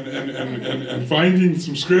 And finding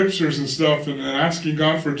some scriptures and stuff and asking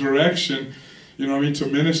God for direction, to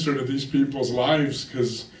minister to these people's lives,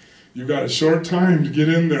 because you got a short time to get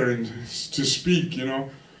in there and to speak, And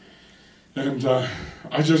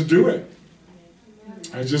I just do it.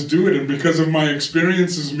 I just do it. And because of my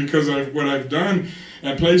experiences and because of what I've done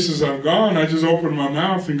and places I've gone, I just open my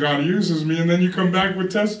mouth and God uses me. And then you come back with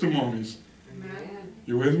testimonies. Amen.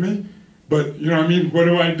 You with me? But, what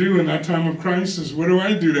do I do in that time of crisis? What do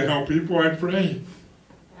I do to help people? I pray.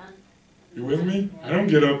 You with me? I don't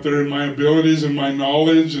get up there in my abilities and my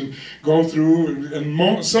knowledge and go through.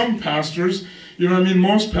 And some pastors,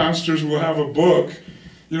 most pastors will have a book.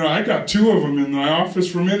 I got 2 of them in my office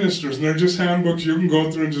for ministers, and they're just handbooks you can go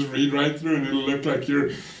through and just read right through, and it'll look like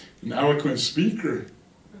you're an eloquent speaker.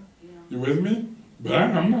 You with me? But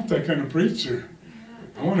I'm not that kind of preacher.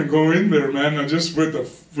 I want to go in there, man, and just with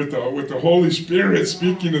the Holy Spirit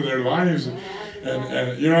speaking to their lives, and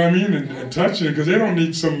you know what I mean, and touching it, because they don't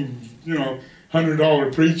need some, you know,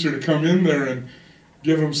 $100 preacher to come in there and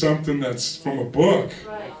give them something that's from a book.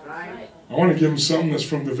 Right, right. I want to give them something that's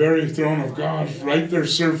from the very throne of God, right there,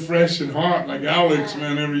 served fresh and hot, like Alex,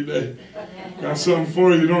 man, every day. Got something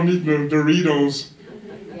for you. You don't need no Doritos.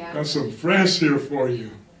 Got some fresh here for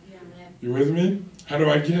you. You with me? How do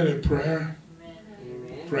I get it? Prayer.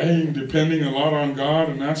 Praying, depending a lot on God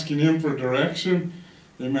and asking Him for direction.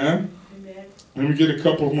 Amen? Let me get a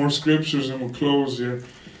couple more scriptures and we'll close here.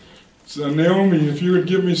 So Naomi, if you would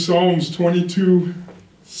give me Psalms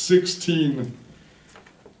 22:16.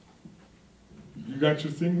 You got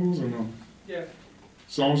your thingles or no? Yeah.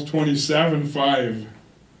 Psalms 27:5.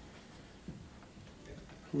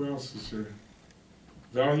 Who else is here?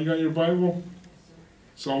 Val, you got your Bible?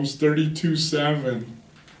 Psalms 32:7.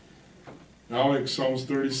 Alex, Psalms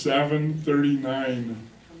 37:39.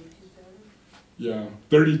 Yeah,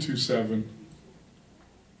 32:7.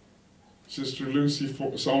 Sister Lucy,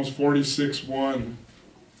 Psalms 46:1.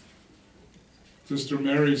 Sister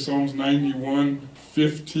Mary, Psalms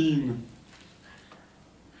 91:15.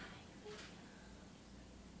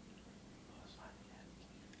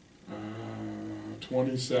 Uh,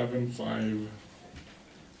 27:5.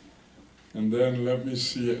 And then let me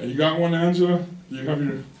see. You got one, Angela? You have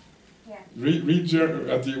your. Yeah. Read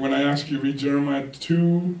when I ask you, read Jeremiah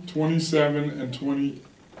 2:27 and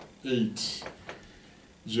 28.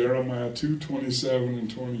 Jeremiah 2:27 and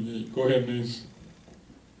 28. Go ahead, Niece.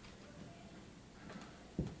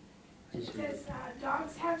 It says,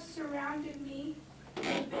 dogs have surrounded me,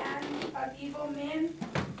 a band of evil men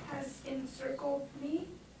has encircled me.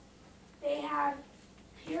 They have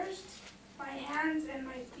pierced my hands and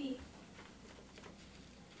my feet.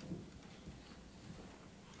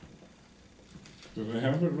 Did I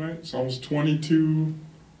have it right? Psalms 22.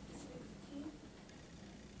 16.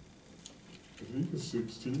 I think it's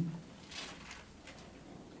 16.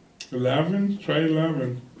 11? Try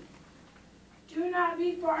 11. Do not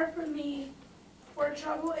be far from me, for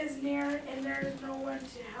trouble is near and there is no one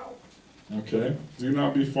to help. Okay. Do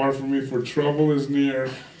not be far from me, for trouble is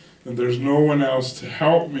near and there's no one else to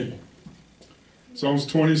help me. Psalms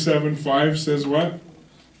 27:5 says what?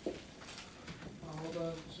 Hold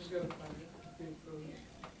on, she's got to find it.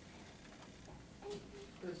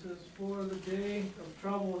 It says, for the day of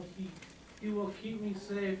trouble, he will keep me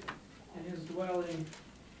safe in his dwelling.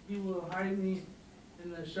 He will hide me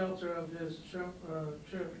in the shelter of his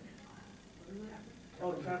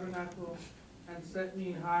tabernacle, and set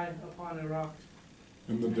me high upon a rock.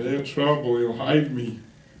 In the day of trouble, He'll hide me.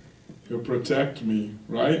 He'll protect me,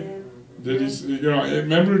 right? Did He,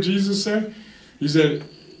 remember Jesus said? He said,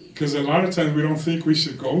 because a lot of times we don't think we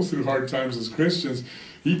should go through hard times as Christians.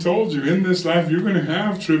 He told you, in this life, you're going to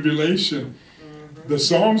have tribulation. The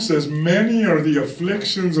Psalm says, many are the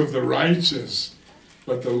afflictions of the righteous,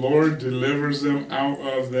 but the Lord delivers them out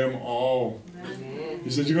of them all. He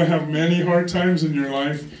said, you're going to have many hard times in your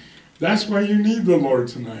life. That's why you need the Lord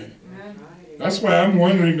tonight. That's why I'm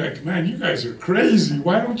wondering, like, man, you guys are crazy.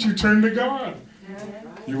 Why don't you turn to God?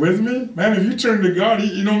 You with me? Man, if you turn to God,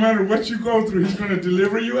 no matter what you go through, He's going to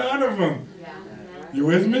deliver you out of them. You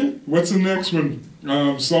with me? What's the next one?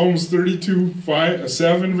 Psalms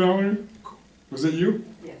 32:7, Valerie? Was it you?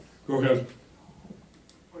 Yes. Go ahead.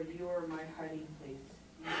 For you are my hiding place.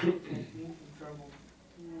 You protect me from trouble.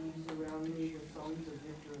 You surround me with songs of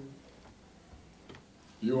victory.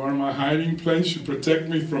 You are my hiding place. You protect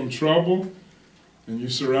me from trouble. And you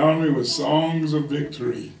surround me with songs of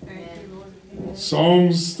victory.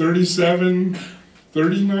 Psalms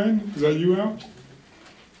 37:39. Is that you, Al?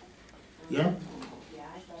 Yeah?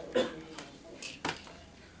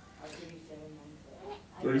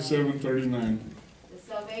 37:39. The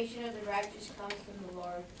salvation of the righteous comes from the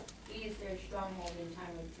Lord. He is their stronghold in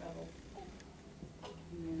time of trouble.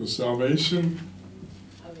 The salvation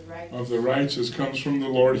Of the righteous comes from the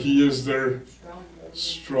Lord. He is their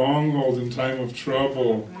stronghold in time of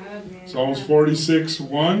trouble. Psalms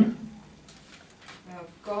 46:1.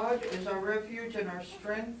 God is our refuge and our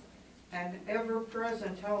strength and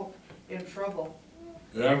ever-present help in trouble.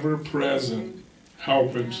 Ever-present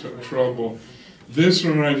help in trouble. This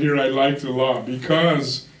one right here I liked a lot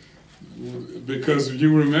because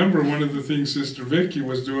you remember one of the things Sister Vicky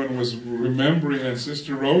was doing was remembering, and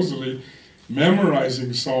Sister Rosalie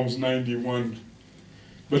memorizing Psalms 91.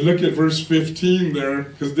 But look at verse 15 there,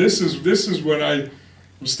 because this is what I'm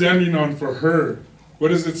standing on for her. What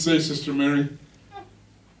does it say, Sister Mary?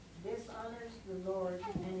 This honors the Lord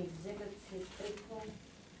and exhibits His faithful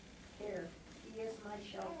care. He is my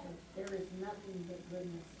shelter. There is nothing but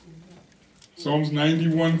goodness. Psalms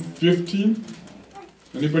 91:15.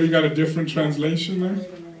 Anybody got a different translation there?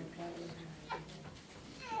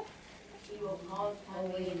 He will call upon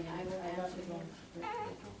me and I will answer him.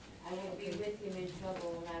 I will be with him in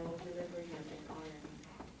trouble and I will deliver him and honor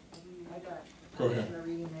him. Go ahead.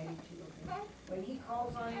 When he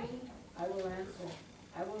calls on me, I will answer.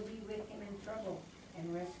 I will be with him in trouble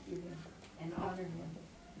and rescue him and honor him.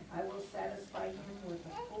 I will satisfy him with a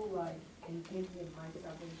full life and give him my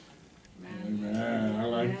salvation. Amen. I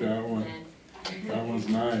like that one. That one's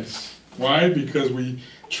nice. Why? Because we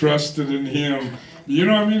trusted in him. You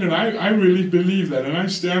know what I mean? And I really believe that, and I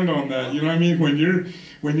stand on that. You know what I mean? When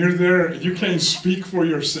you're there, you can't speak for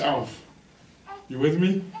yourself. You with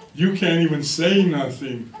me? You can't even say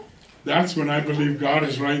nothing. That's when I believe God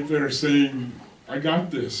is right there saying, I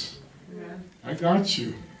got this. I got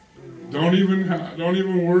you. Don't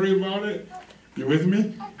even worry about it. You with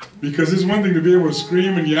me? Because it's one thing to be able to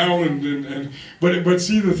scream and yell but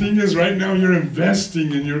see, the thing is, right now you're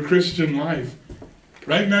investing in your Christian life.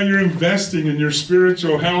 Right now you're investing in your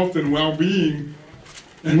spiritual health and well-being.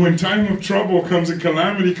 And when time of trouble comes and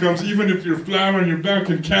calamity comes, even if you're flat on your back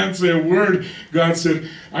and can't say a word, God said,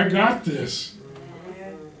 I got this.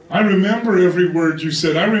 I remember every word you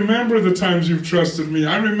said. I remember the times you've trusted me.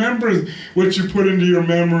 I remember what you put into your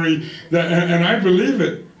memory, and I believe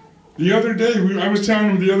it. The other day, I was telling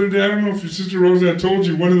him the other day, I don't know if your sister Rosa had told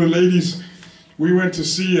you, one of the ladies we went to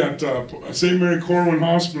see at St. Mary Corwin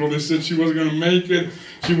Hospital, they said she wasn't going to make it.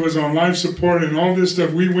 She was on life support and all this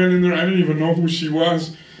stuff. We went in there. I didn't even know who she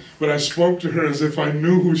was, but I spoke to her as if I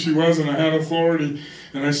knew who she was and I had authority.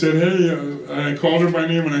 And I said, hey, and I called her by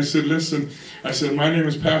name and I said, listen, I said, my name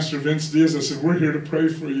is Pastor Vince Diaz. I said, we're here to pray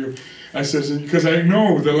for you. I said, because I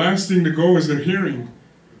know the last thing to go is their hearing.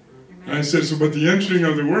 And I said, so, but the entering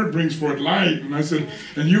of the word brings forth light. And I said,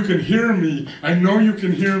 and you can hear me. I know you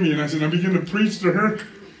can hear me. And I said, I began to preach to her,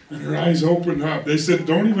 and her eyes opened up. They said,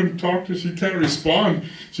 don't even talk to her. She can't respond.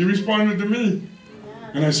 She responded to me.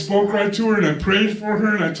 And I spoke right to her, and I prayed for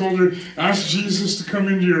her, and I told her, ask Jesus to come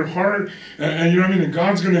into your heart. And you know what I mean? And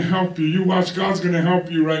God's going to help you. You watch, God's going to help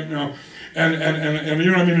you right now. And you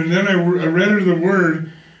know what I mean? And then I read her the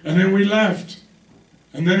word, and then we left.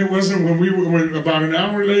 And then it wasn't when about an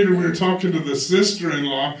hour later, we were talking to the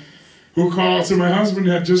sister-in-law who called. So my husband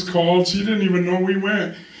had just called. She didn't even know we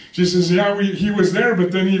went. She says, yeah, he was there,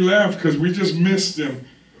 but then he left because we just missed him.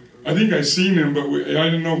 I think I seen him, but I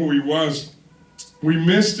didn't know who he was. We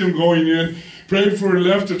missed him going in, prayed for her,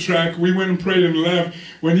 left the track. We went and prayed and left.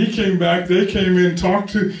 When he came back, they came in, talked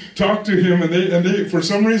to him, and they for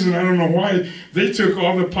some reason, I don't know why, they took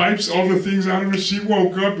all the pipes, all the things out of her. She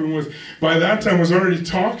woke up and was, by that time, was already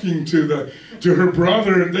talking to her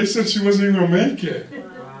brother. They said she wasn't even going to make it.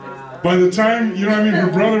 By the time, you know what I mean,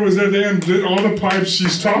 her brother was there, they undid all the pipes.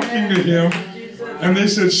 She's talking to him, and they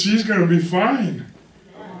said she's going to be fine.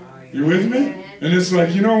 You with me? And it's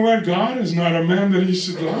like, you know what? God is not a man that he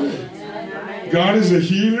should lie. God is a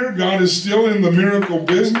healer. God is still in the miracle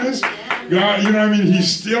business. God, you know what I mean? He's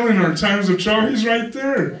still in our times of trouble. He's right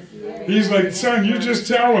there. He's like, son, you just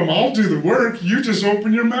tell him. I'll do the work. You just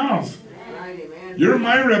open your mouth. You're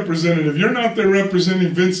my representative. You're not there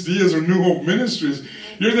representing Vince Diaz or New Hope Ministries.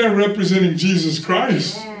 You're there representing Jesus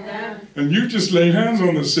Christ. And you just lay hands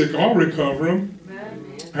on the sick. I'll recover them.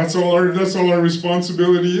 That's all our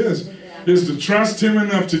responsibility is to trust him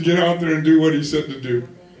enough to get out there and do what he said to do.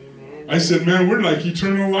 I said, man, we're like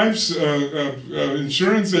eternal life's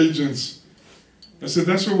insurance agents. I said,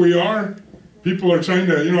 that's what we are. People are trying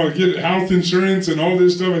to, you know, get health insurance and all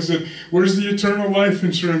this stuff. I said, where's the eternal life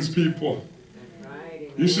insurance people?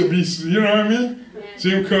 You should be, you know what I mean?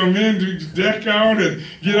 See them come in, do deck out, and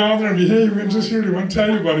get out there and be, hey, we're just here to want to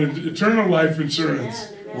tell you about eternal life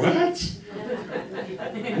insurance. What?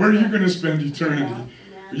 Where are you going to spend eternity?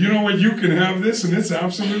 You know what? You can have this, and it's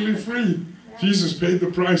absolutely free. Jesus paid the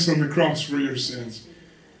price on the cross for your sins.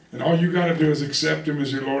 And all you got to do is accept him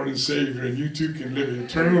as your Lord and Savior, and you too can live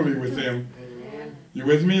eternally with him. You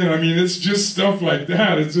with me? And I mean, it's just stuff like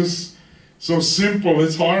that. It's just so simple.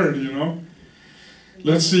 It's hard, you know.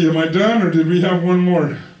 Let's see. Am I done, or did we have one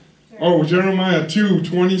more? Oh, Jeremiah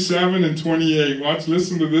 2:27 and 28. Watch,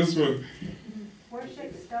 listen to this one.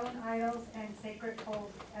 Worship stone idols and sacred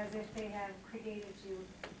poles as if they have created you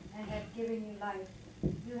and have given you life.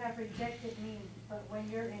 You have rejected me, but when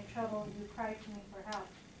you're in trouble, you cry to me for help.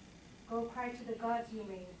 Go cry to the gods you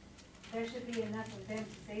made. There should be enough of them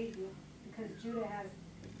to save you, because Judah has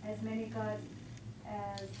as many gods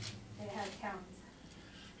as it has towns.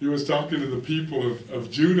 He was talking to the people of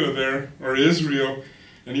Judah there, or Israel,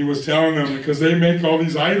 And he was telling them, because they make all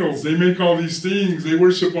these idols, they make all these things, they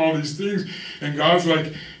worship all these things. And God's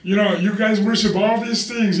like, you know, you guys worship all these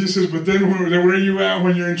things. He says, but then where are you at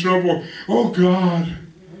when you're in trouble? Oh, God.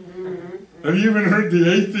 Have you even heard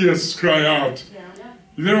the atheists cry out?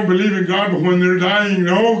 They don't believe in God, but when they're dying,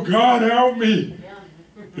 oh, God, help me.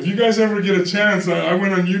 If you guys ever get a chance, I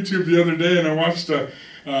went on YouTube the other day and I watched an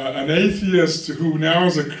atheist who now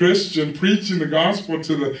is a Christian preaching the gospel on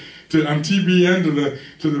TBN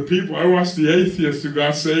to the people. I watched the atheist who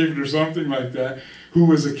got saved or something like that, who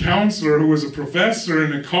was a counselor, who was a professor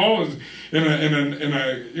in a college, in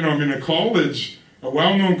a college, a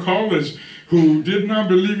well-known college, who did not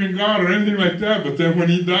believe in God or anything like that. But then when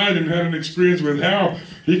he died and had an experience with hell,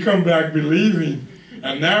 he come back believing.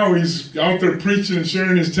 And now he's out there preaching and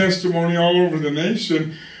sharing his testimony all over the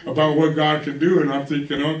nation about what God can do. And I'm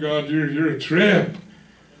thinking, oh God, you're a trip.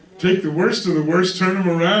 Take the worst of the worst, turn them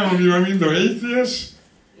around. You know what I mean? The atheists,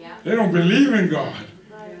 they don't believe in God.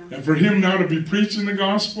 And for him now to be preaching the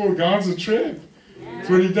gospel, God's a trip. That's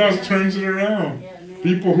what he does, turns it around.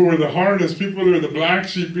 People who are the hardest, people who are the black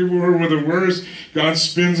sheep, people who are the worst, God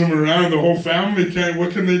spins them around. The whole family can't, what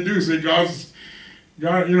can they do? Say,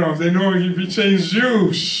 God, you know, if they know if he changed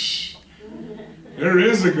you, shh, there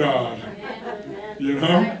is a God. You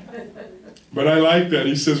know? But I like that.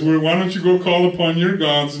 He says, well, why don't you go call upon your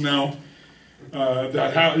gods now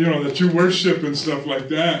that you worship and stuff like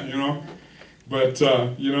that, you know? But,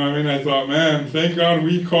 you know, I mean, I thought, man, thank God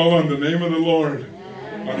we call on the name of the Lord.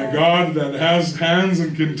 On a God that has hands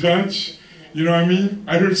and can touch. You know what I mean?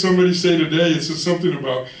 I heard somebody say today, it said something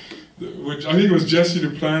about, which I think it was Jesse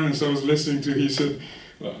Duplantis I was listening to. He said,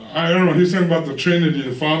 I don't know, he was talking about the Trinity,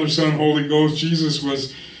 the Father, Son, Holy Ghost. Jesus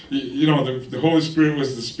was, you know, the Holy Spirit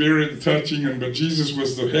was the Spirit, the touching, but Jesus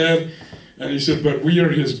was the head. And he said, but we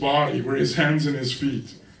are his body. We're his hands and his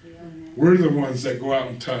feet. We're the ones that go out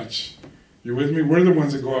and touch. You with me? We're the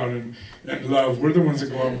ones that go out and love. We're the ones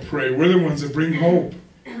that go out and pray. We're the ones that bring hope.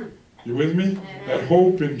 You with me? That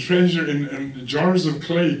hope and treasure in jars of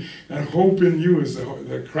clay. That hope in you is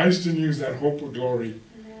that Christ in you is that hope of glory.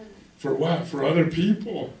 For what? For other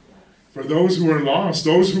people. For those who are lost.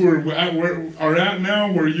 Those who are at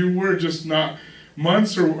now where you were just not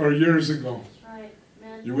months or years ago.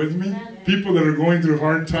 You with me? People that are going through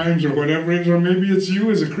hard times or whatever it is, or maybe it's you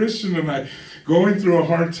as a Christian tonight going through a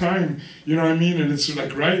hard time. You know what I mean? And it's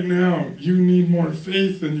like right now you need more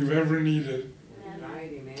faith than you've ever needed.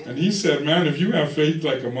 And he said, man, if you have faith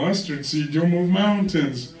like a mustard seed, you'll move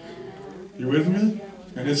mountains. You with me?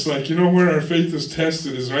 And it's like, you know where our faith is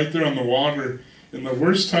tested is right there on the water. In the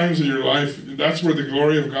worst times of your life, that's where the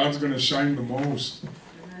glory of God's going to shine the most.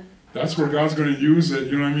 That's where God's going to use it.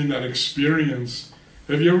 You know what I mean? That experience.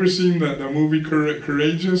 Have you ever seen the movie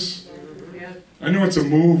Courageous? I know it's a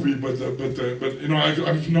movie, but you know,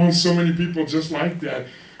 I've known so many people just like that,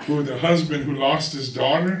 who the husband who lost his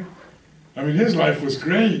daughter. I mean, his life was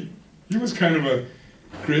great. He was kind of a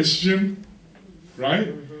Christian,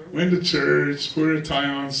 right? Went to church, put a tie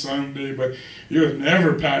on Sunday, but he was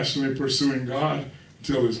never passionately pursuing God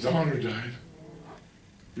until his daughter died.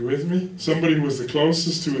 You with me? Somebody who was the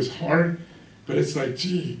closest to his heart, but it's like,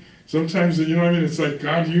 gee, sometimes, you know what I mean? It's like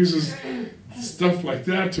God uses stuff like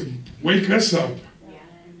that to wake us up,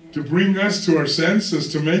 to bring us to our senses,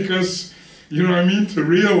 to make us, you know what I mean, to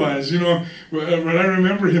realize, you know, but I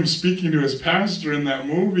remember him speaking to his pastor in that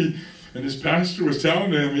movie, and his pastor was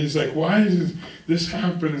telling him, he's like, why did this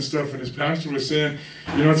happen and stuff, and his pastor was saying,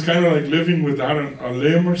 you know, it's kind of like living without a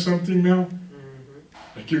limb or something now.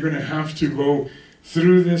 Like you're going to have to go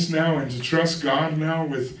through this now and to trust God now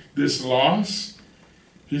with this loss.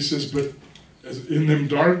 He says, but in them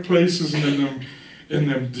dark places and in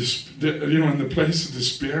the place of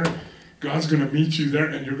despair, God's going to meet you there,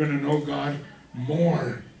 and you're going to know God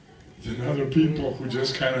more than other people who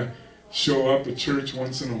just kind of show up at church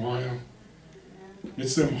once in a while.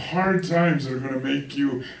 It's them hard times that are going to make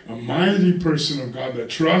you a mighty person of God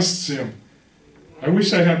that trusts him. I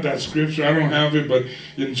wish I had that scripture. I don't have it, but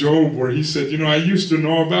in Job where he said, you know, I used to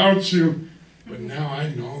know about you, but now I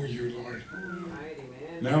know you, Lord.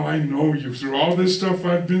 Now I know you. Through all this stuff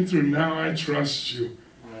I've been through, now I trust you.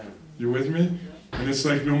 You with me? And it's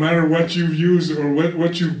like no matter what you've used or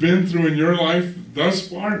what you've been through in your life thus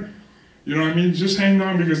far, you know what I mean? Just hang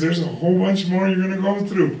on, because there's a whole bunch more you're going to go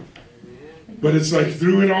through. But it's like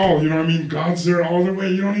through it all, you know what I mean? God's there all the way.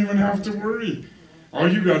 You don't even have to worry. All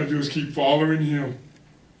you got to do is keep following him.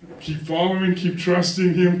 Keep following, keep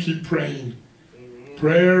trusting him, keep praying.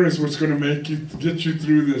 Prayer is what's going to get you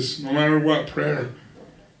through this, no matter what. Prayer.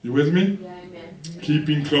 You with me? Yeah, amen.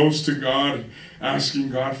 Keeping close to God, asking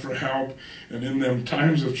God for help, and in them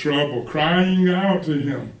times of trouble, crying out to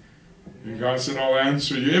Him. And God said, I'll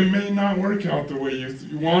answer you. It may not work out the way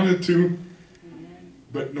you wanted to,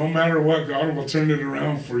 but no matter what, God will turn it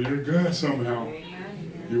around for your good somehow.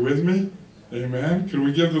 You with me? Amen. Can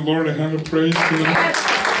we give the Lord a hand of praise tonight?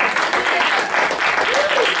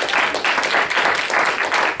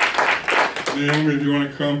 Naomi, if you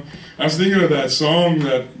want to come. I was thinking of that song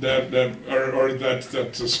that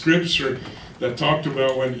scripture that talked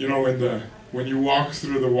about when you walk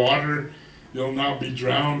through the water, you'll not be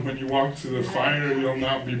drowned. When you walk through the fire, you'll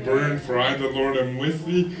not be burned. For I, the Lord, am with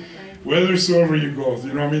thee, whithersoever you go.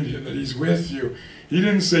 You know what I mean? That He's with you. He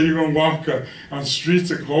didn't say you're going to walk on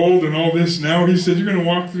streets of gold and all this now. He said you're going to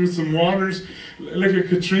walk through some waters like a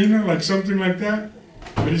Katrina, like something like that.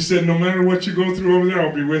 But He said no matter what you go through over there,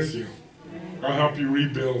 I'll be with you. I'll help you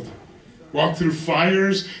rebuild. Walk through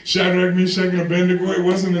fires. Shadrach, Meshach, and Abednego. It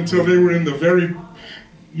wasn't until they were in the very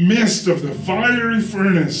midst of the fiery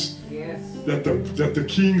furnace that the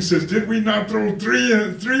king says, did we not throw three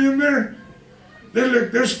in there?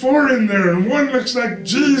 There's 4 in there, and one looks like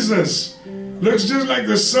Jesus. Looks just like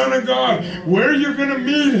the Son of God. Where are you going to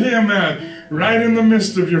meet Him at? Right in the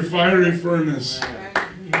midst of your fiery furnace.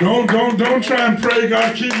 Don't try and pray,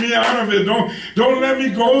 God, keep me out of it. Don't let me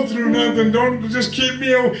go through nothing. Don't just keep me,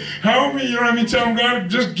 help me. You know what I mean? Tell Him, God,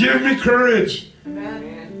 just give me courage.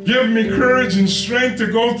 Give me courage and strength to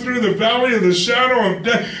go through the valley of the shadow of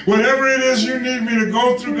death. Whatever it is you need me to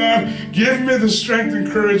go through, God, give me the strength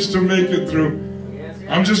and courage to make it through.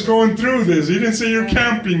 I'm just going through this. He didn't say you're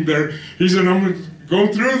camping there. He said, I'm going to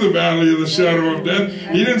go through the valley of the shadow of death.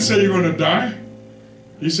 He didn't say you're going to die.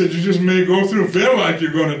 He said you just may go through, feel like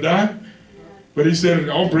you're going to die. But He said,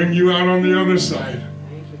 I'll bring you out on the other side.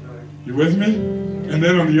 You with me? And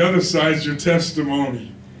then on the other side is your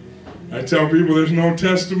testimony. I tell people there's no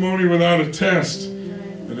testimony without a test.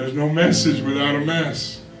 And there's no message without a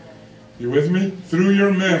mess. You with me? Through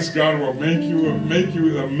your mess, God will make you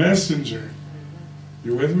a messenger.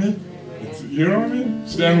 You with me? You know what I mean?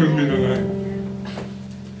 Stand with me tonight.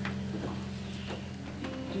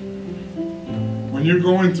 When you're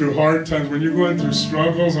going through hard times, when you're going through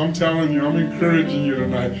struggles, I'm telling you, I'm encouraging you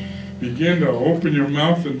tonight. Begin to open your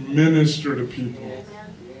mouth and minister to people.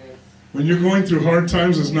 When you're going through hard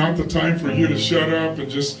times, it's not the time for you to shut up and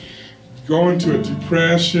just go into a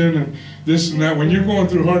depression and this and that. When you're going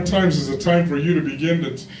through hard times, it's a time for you to begin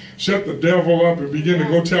to shut the devil up and begin to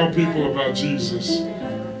go tell people about Jesus.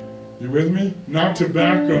 You with me? Not to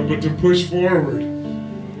back up, but to push forward.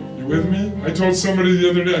 You with me? I told somebody the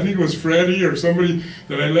other day, I think it was Freddie or somebody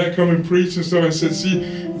that I let come and preach and stuff. I said, see,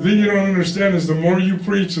 the thing you don't understand is the more you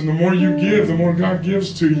preach and the more you give, the more God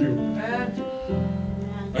gives to you.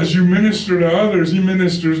 As you minister to others, He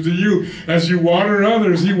ministers to you. As you water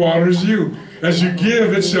others, He waters you. As you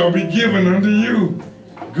give, it shall be given unto you.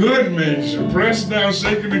 Good measure, pressed down,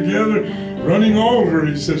 shaken together, running over,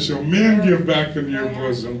 He says, shall men give back into your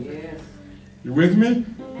bosom. You with me?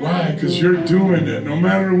 Why? Because you're doing it. No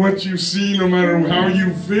matter what you see, no matter how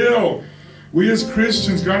you feel. We as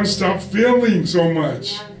Christians got to stop feeling so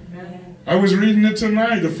much. I was reading it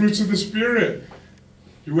tonight, the fruits of the Spirit.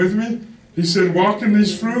 You with me? He said, walk in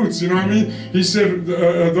these fruits. You know what I mean? He said,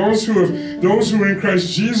 those who are in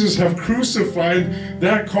Christ Jesus have crucified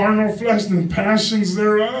that carnal flesh and passions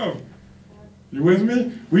thereof. You with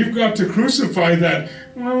me? We've got to crucify that.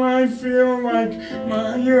 Well, I feel like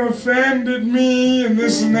you offended me and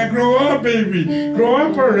this and that. Grow up, baby. Grow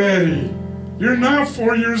up already. You're not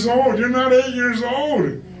 4 years old. You're not 8 years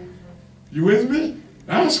old. You with me?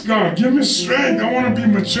 Ask God, give me strength. I want to be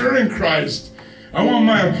mature in Christ. I want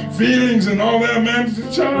my feelings and all that, man.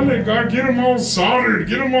 Charlie, God, get them all soldered.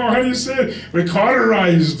 Get them all, how do you say it?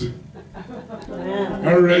 Cauterized.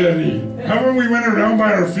 Already. Haven't we went around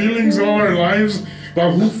by our feelings all our lives?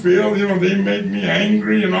 About who feel, they make me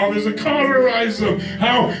angry and all this. Cauterize them.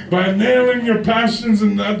 How? By nailing your passions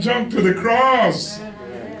and that junk to the cross.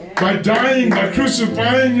 By dying, by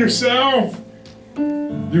crucifying yourself.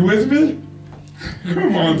 You with me?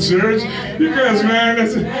 Come on, church. You guys, man.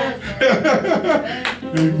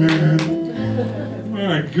 Amen.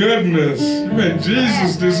 My goodness. You made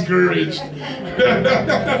Jesus discouraged.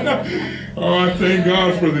 Oh, I thank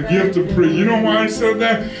God for the gift of preach. You know why I said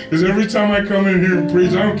that? Because every time I come in here and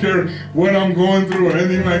preach, I don't care what I'm going through or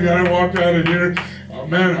anything like that. I walk out of here, oh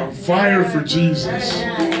man, I'm fire for Jesus.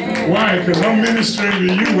 Why? Because I'm ministering to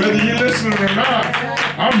you, whether you listen or not.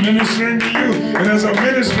 I'm ministering to you. And as I'm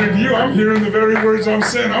ministering to you, I'm hearing the very words I'm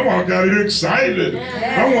saying. I walk out of here excited.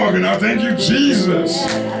 I'm walking out, thank you, Jesus.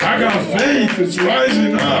 I got faith. It's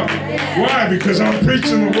rising up. Why? Because I'm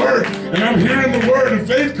preaching the word. And I'm hearing the word. And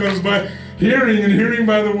faith comes by hearing, and hearing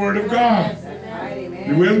by the word of God.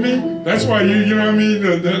 You with me? That's why you know what I mean?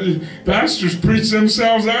 The pastors preach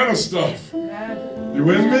themselves out of stuff. You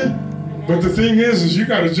with me? But the thing is you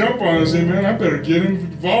got to jump on it and say, man, I better get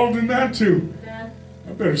involved in that too.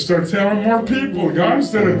 I better start telling more people, God,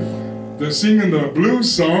 instead of singing the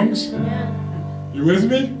blues songs. You with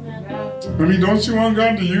me? I mean, don't you want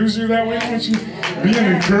God to use you that way? Don't you be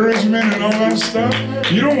an encouragement and all that stuff?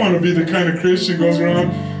 You don't want to be the kind of Christian who goes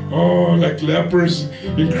around, oh, like lepers,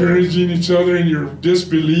 encouraging each other in your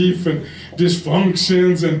disbelief and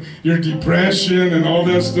dysfunctions and your depression and all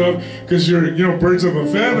that stuff, because you're, you know, birds of a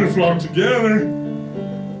feather flock together.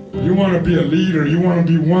 You want to be a leader. You want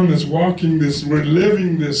to be one that's walking this, we're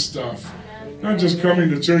living this stuff. Not just coming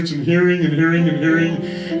to church and hearing and hearing and hearing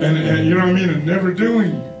and you know what I mean, and never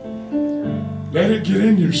doing. Let it get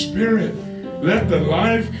in your spirit. Let the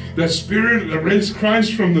life, that spirit that raised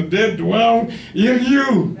Christ from the dead dwell in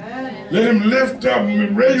you. Let him lift up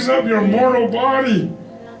and raise up your mortal body.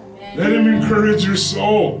 Let him encourage your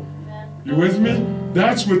soul. You with me?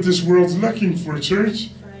 That's what this world's looking for,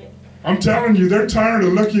 church. I'm telling you, they're tired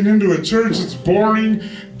of looking into a church that's boring,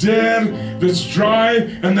 dead, that's dry,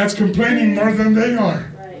 and that's complaining more than they are.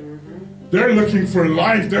 They're looking for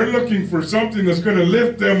life. They're looking for something that's going to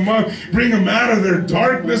lift them up, bring them out of their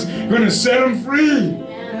darkness, going to set them free.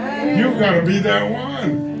 You've got to be that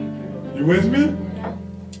one. You with me?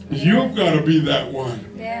 You've got to be that one.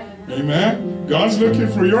 Amen? God's looking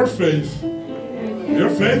for your faith. Your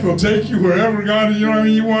faith will take you wherever God, you know what I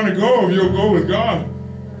mean, you want to go if you'll go with God.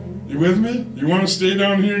 You with me? You want to stay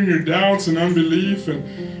down here in your doubts and unbelief and,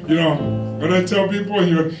 you know, but I tell people,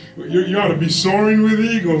 you ought to be soaring with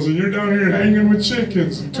eagles, and you're down here hanging with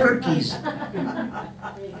chickens and turkeys.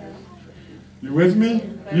 You with me?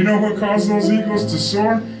 You know what caused those eagles to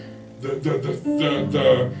soar?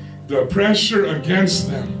 The pressure against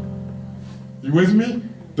them. You with me?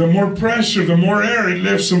 The more pressure, the more air, it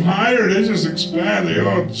lifts them higher. They just expand. They,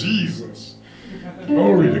 oh, Jesus.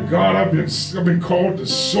 Glory to God. I've been called to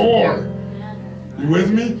soar. You with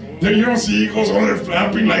me? You don't see eagles, oh, they're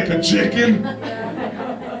flapping like a chicken.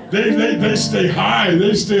 They stay high.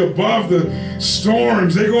 They stay above the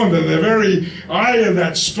storms. They go into the very eye of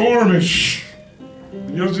that storm, and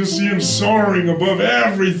you'll just see them soaring above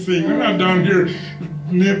everything. They're not down here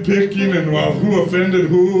nitpicking and, well, who offended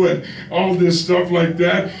who and all this stuff like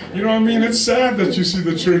that. You know what I mean? It's sad that you see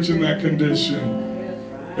the church in that condition.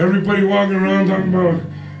 Everybody walking around talking about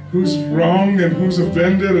who's wrong and who's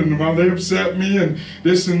offended and well, they upset me and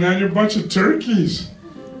this and that. You're a bunch of turkeys.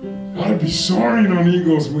 You ought to be soaring on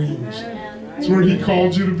eagle's wings. That's where he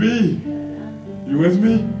called you to be. You with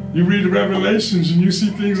me? You read Revelations and you see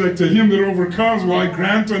things like, to him that overcomes will I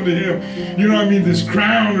grant unto him, you know what I mean, this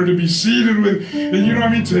crown, or to be seated with, and you know what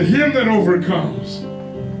I mean, to him that overcomes.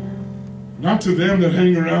 Not to them that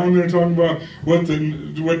hang around there talking about what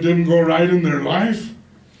didn't go right in their life.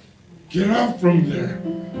 Get up from there.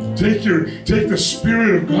 Take the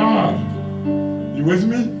Spirit of God. You with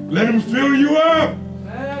me? Let him fill you up.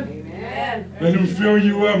 Amen. Let him fill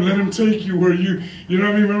you up. Let him take you where you know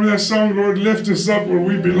what I mean? Remember that song, Lord, lift us up where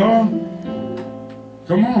we belong?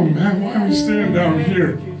 Come on, man. Why are we staying down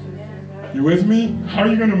here? You with me? How are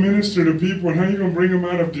you going to minister to people, and how are you going to bring them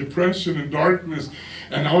out of depression and darkness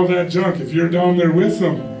and all that junk if you're down there with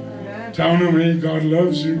them? Telling them, hey, God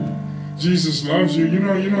loves you. Jesus loves you. You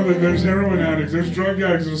know that there's heroin addicts, there's drug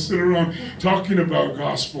addicts that sit around talking about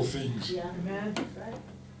gospel things.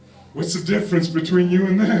 What's the difference between you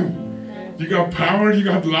and them? You got power, you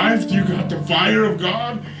got life, you got the fire of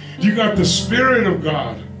God, you got the Spirit of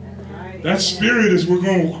God. That Spirit is, we're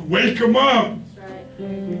going to wake them up.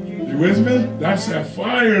 You with me? That's that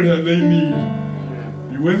fire that they need.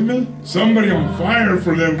 You with me? Somebody on fire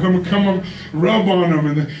for them. Come up, rub on them.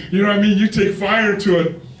 And you know what I mean? You take fire to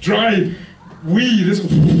a dry weed,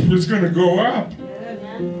 it's going to go up.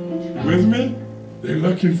 You with me? They're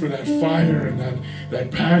looking for that fire and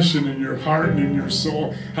that passion in your heart and in your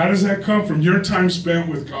soul. How does that come from? Your time spent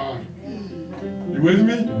with God. You with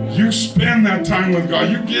me? You spend that time with God.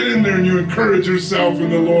 You get in there and you encourage yourself in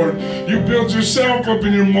the Lord. You build yourself up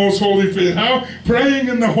in your most holy faith. How? Praying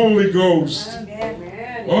in the Holy Ghost.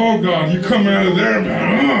 Oh God, you come out of there,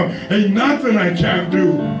 man. Ain't nothing I can't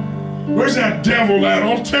do. Where's that devil at?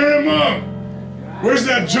 I'll tear him up. Where's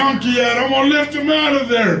that junkie at? I'm going to lift him out of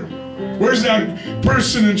there. Where's that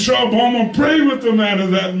person in trouble? I'm going to pray with them out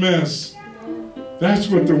of that mess. That's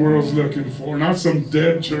what the world's looking for, not some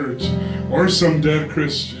dead church or some dead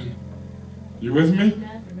Christian. You with me?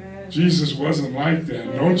 Jesus wasn't like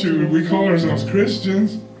that. Don't you? We call ourselves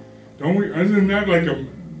Christians. Don't we? Isn't that like a,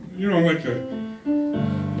 you know, like a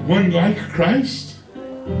one like Christ?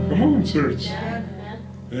 Come on, church.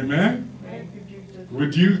 Amen?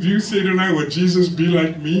 Would you say tonight, would Jesus be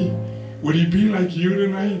like me? Would he be like you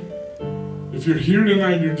tonight? If you're here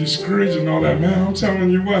tonight and you're discouraged and all that, man, I'm telling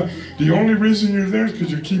you what, the only reason you're there is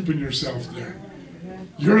because you're keeping yourself there.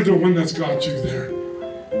 You're the one that's got you there.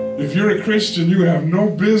 If you're a Christian, you have no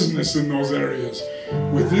business in those areas.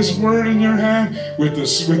 With this word in your hand, with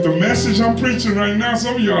the message I'm preaching right now,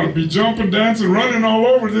 some of you ought to be jumping, dancing, running all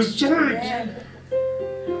over this church.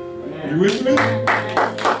 You with me?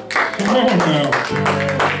 Come on now.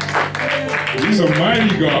 He's a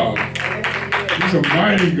mighty God. He's a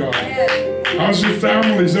mighty God. How's your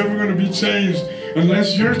family's ever going to be changed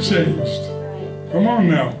unless you're changed? Come on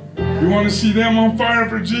now. You want to see them on fire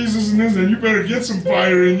for Jesus and this, then you better get some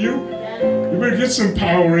fire in you. You better get some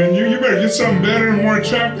power in you. You better get something better and more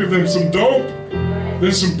attractive than some dope,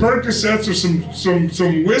 than some Percocets or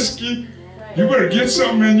some whiskey. You better get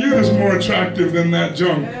something in you that's more attractive than that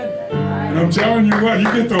junk. And I'm telling you what,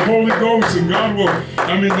 you get the Holy Ghost and God will,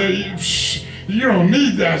 I mean, you don't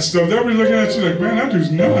need that stuff. They'll be looking at you like, man, that dude's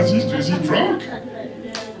nuts. Is he drunk?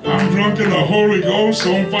 I'm drunk in the Holy Ghost,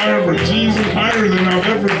 on fire for Jesus, higher than I've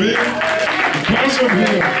ever been. Because of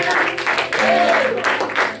him.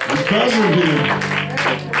 Because of him.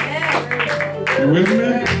 You with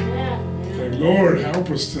me? Like, Lord, help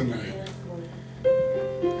us tonight.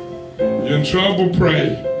 You're in trouble,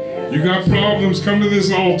 pray. You got problems, come to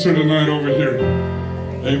this altar tonight over here.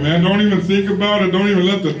 Amen. Don't even think about it. Don't even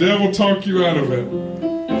let the devil talk you out of it.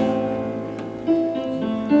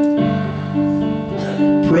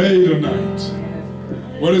 Pray tonight.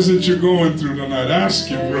 What is it you're going through tonight? Ask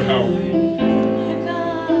him for help.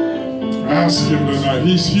 Ask him tonight.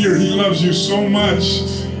 He's here. He loves you so much.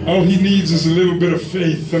 All he needs is a little bit of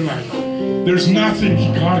faith tonight. There's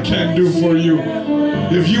nothing God can't do for you.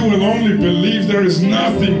 If you will only believe, there is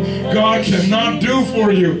nothing God cannot do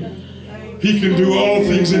for you. He can do all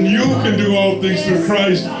things, and you can do all things through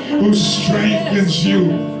Christ who strengthens you.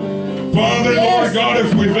 Father, Lord God,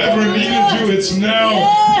 if we've ever needed you, it's now.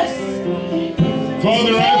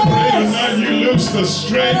 Father, I pray tonight you lose the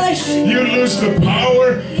strength, you lose the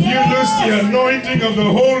power, you lose the anointing of the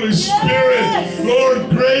Holy Spirit. Lord,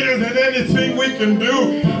 greater than anything we can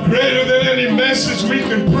do, greater than any message we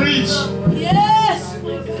can preach.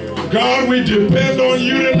 God, we depend on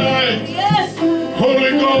you tonight.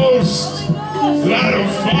 Holy Ghost, light a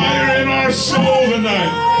fire in our soul tonight.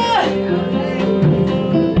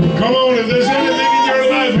 Come on, if there's anything in your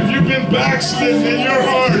life, if you've been backslidden in your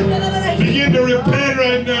heart, begin to repent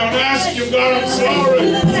right now and ask him, God, I'm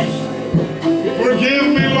sorry. Forgive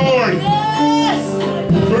me, Lord.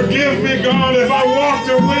 Forgive me, God, if I walked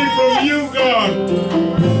away from you, God.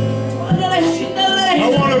 I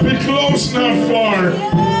want to be close, not far.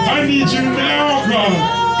 I need you now, God.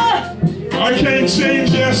 I can't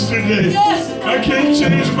change yesterday. I can't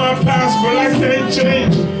change my past, but I can't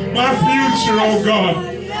change my future, oh God.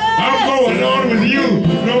 I'm going on with you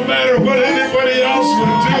no matter what anybody else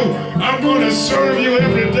would do. I'm going to serve you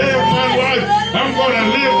every day of my life. I'm going to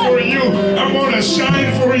live for you. I'm going to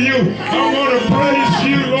shine for you. I'm going to praise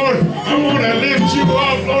you, Lord. I'm going to lift you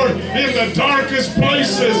up, Lord, in the darkest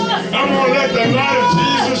places. I'm going to let the light of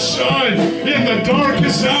Jesus shine in the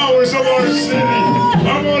darkest hours of our city.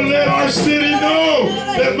 I'm going to let our city know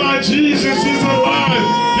that my Jesus is alive.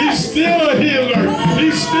 He's still a healer.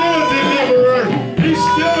 He's still a deliverer. He's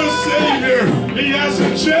still a Savior. He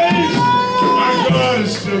hasn't changed. My God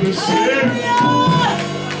is still the same.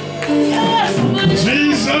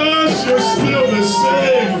 Jesus, you're still the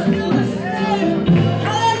same.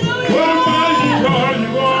 What a mighty God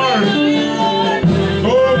you are.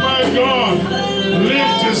 Oh my God.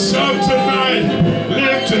 Lift us up tonight.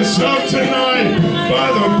 Lift us up tonight by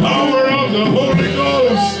the power of the Holy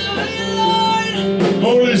Ghost.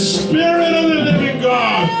 Holy Spirit of the living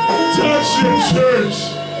God, touch your church.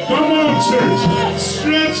 Come on, church.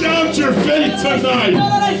 Stretch out your faith tonight.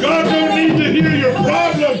 God don't need to hear your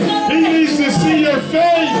problem. He needs to see your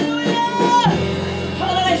faith.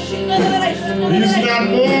 He's not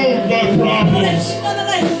moved by problems.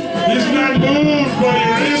 He's not moved by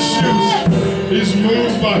your issues. He's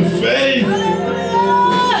moved by faith.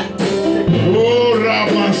 Oh,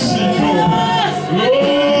 Ramasito.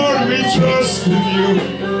 Lord, we trust in you.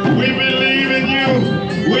 We believe in you.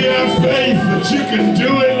 We have faith that you can do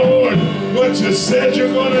it, Lord. What you said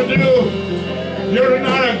you're going to do. You're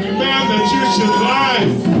not a man that you should lie.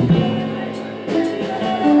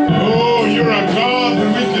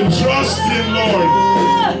 trust Him, Lord.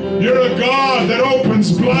 You're a God that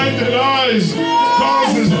opens blinded eyes,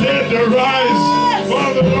 causes dead to rise.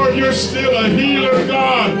 Father, Lord, you're still a healer,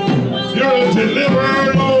 God. You're a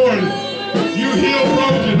deliverer, Lord. You heal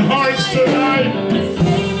broken hearts tonight.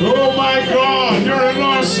 Oh, my God, you're an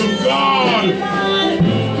awesome God.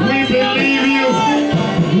 We believe you.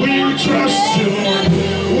 We trust you, Lord.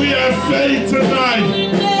 We have faith tonight.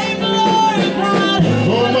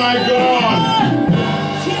 Oh, my God.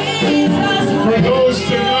 For those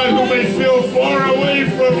tonight who may feel far away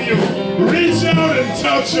from you, reach out and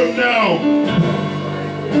touch them now.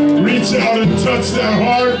 Reach out and touch that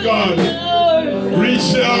heart, God.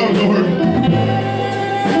 Reach out, Lord.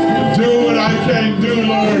 Do what I can't do,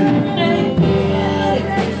 Lord.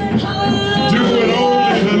 Do what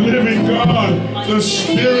only the living God, the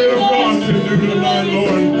Spirit of God can do tonight,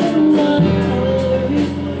 Lord.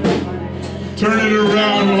 Turn it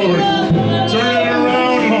around, Lord. Turn it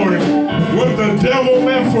around, Lord. What the devil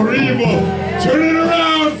meant for evil, turn it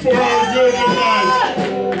around for our good tonight.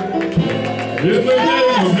 In the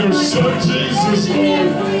name of your Son, Jesus,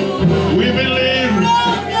 Lord. We believe.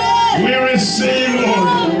 We receive, Lord.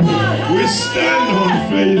 We stand on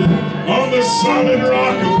faith. On the solid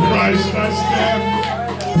rock of Christ I stand.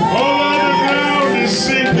 All other ground is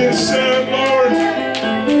sinking sand, Lord.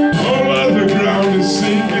 All other ground is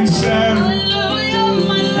sinking sand.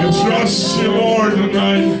 I trust you, Lord,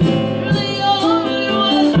 tonight.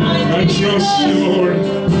 I trust you, Lord.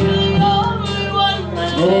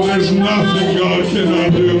 Oh, there's nothing God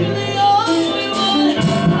cannot do.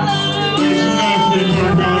 There's nothing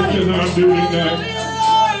our God cannot do tonight.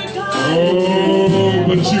 Oh,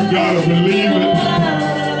 but you gotta believe it.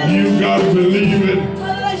 You gotta believe it.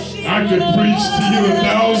 I could preach to you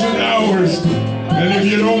 1,000 hours, and if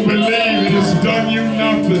you don't believe it, it's done you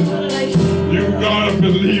nothing. You gotta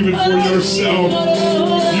believe it for yourself.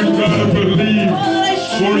 You gotta believe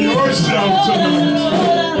for yourself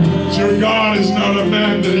tonight. Your God is not a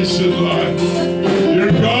man that he should lie.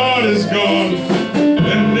 Your God is God,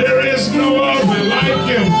 and there is no other like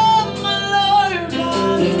him.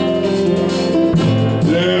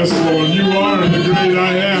 Yes, Lord, you are the great I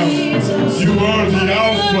am. You are the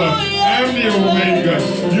Alpha and the Omega.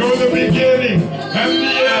 You're the beginning and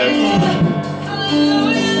the end.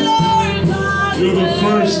 You're the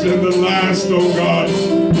first and the last, oh God.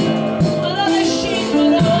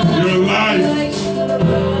 You're life.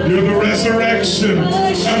 You're the resurrection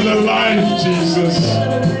and the life, Jesus.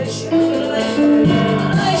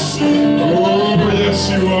 Oh, yes,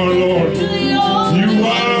 you are, Lord. You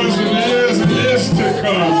was and is to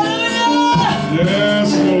come. Yes,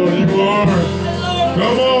 Lord, you are.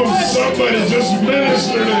 Come on, somebody just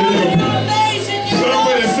minister to him.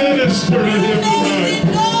 Somebody minister to him tonight.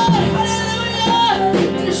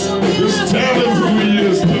 Just tell him who he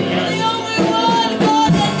is tonight.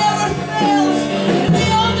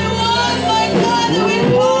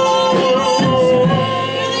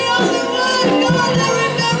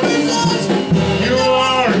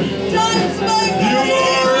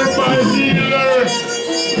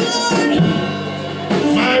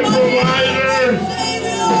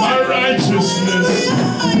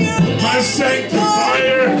 My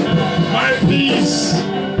sanctifier, my peace,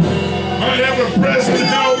 my ever-present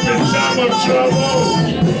help in time of trouble,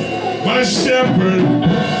 my shepherd,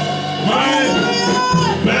 my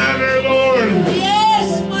banner, Lord.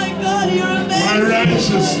 Yes, my God, you're amazing. My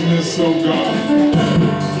righteousness, oh God.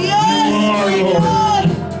 Yes, you are, Lord. God.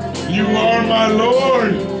 You are my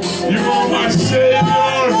Lord.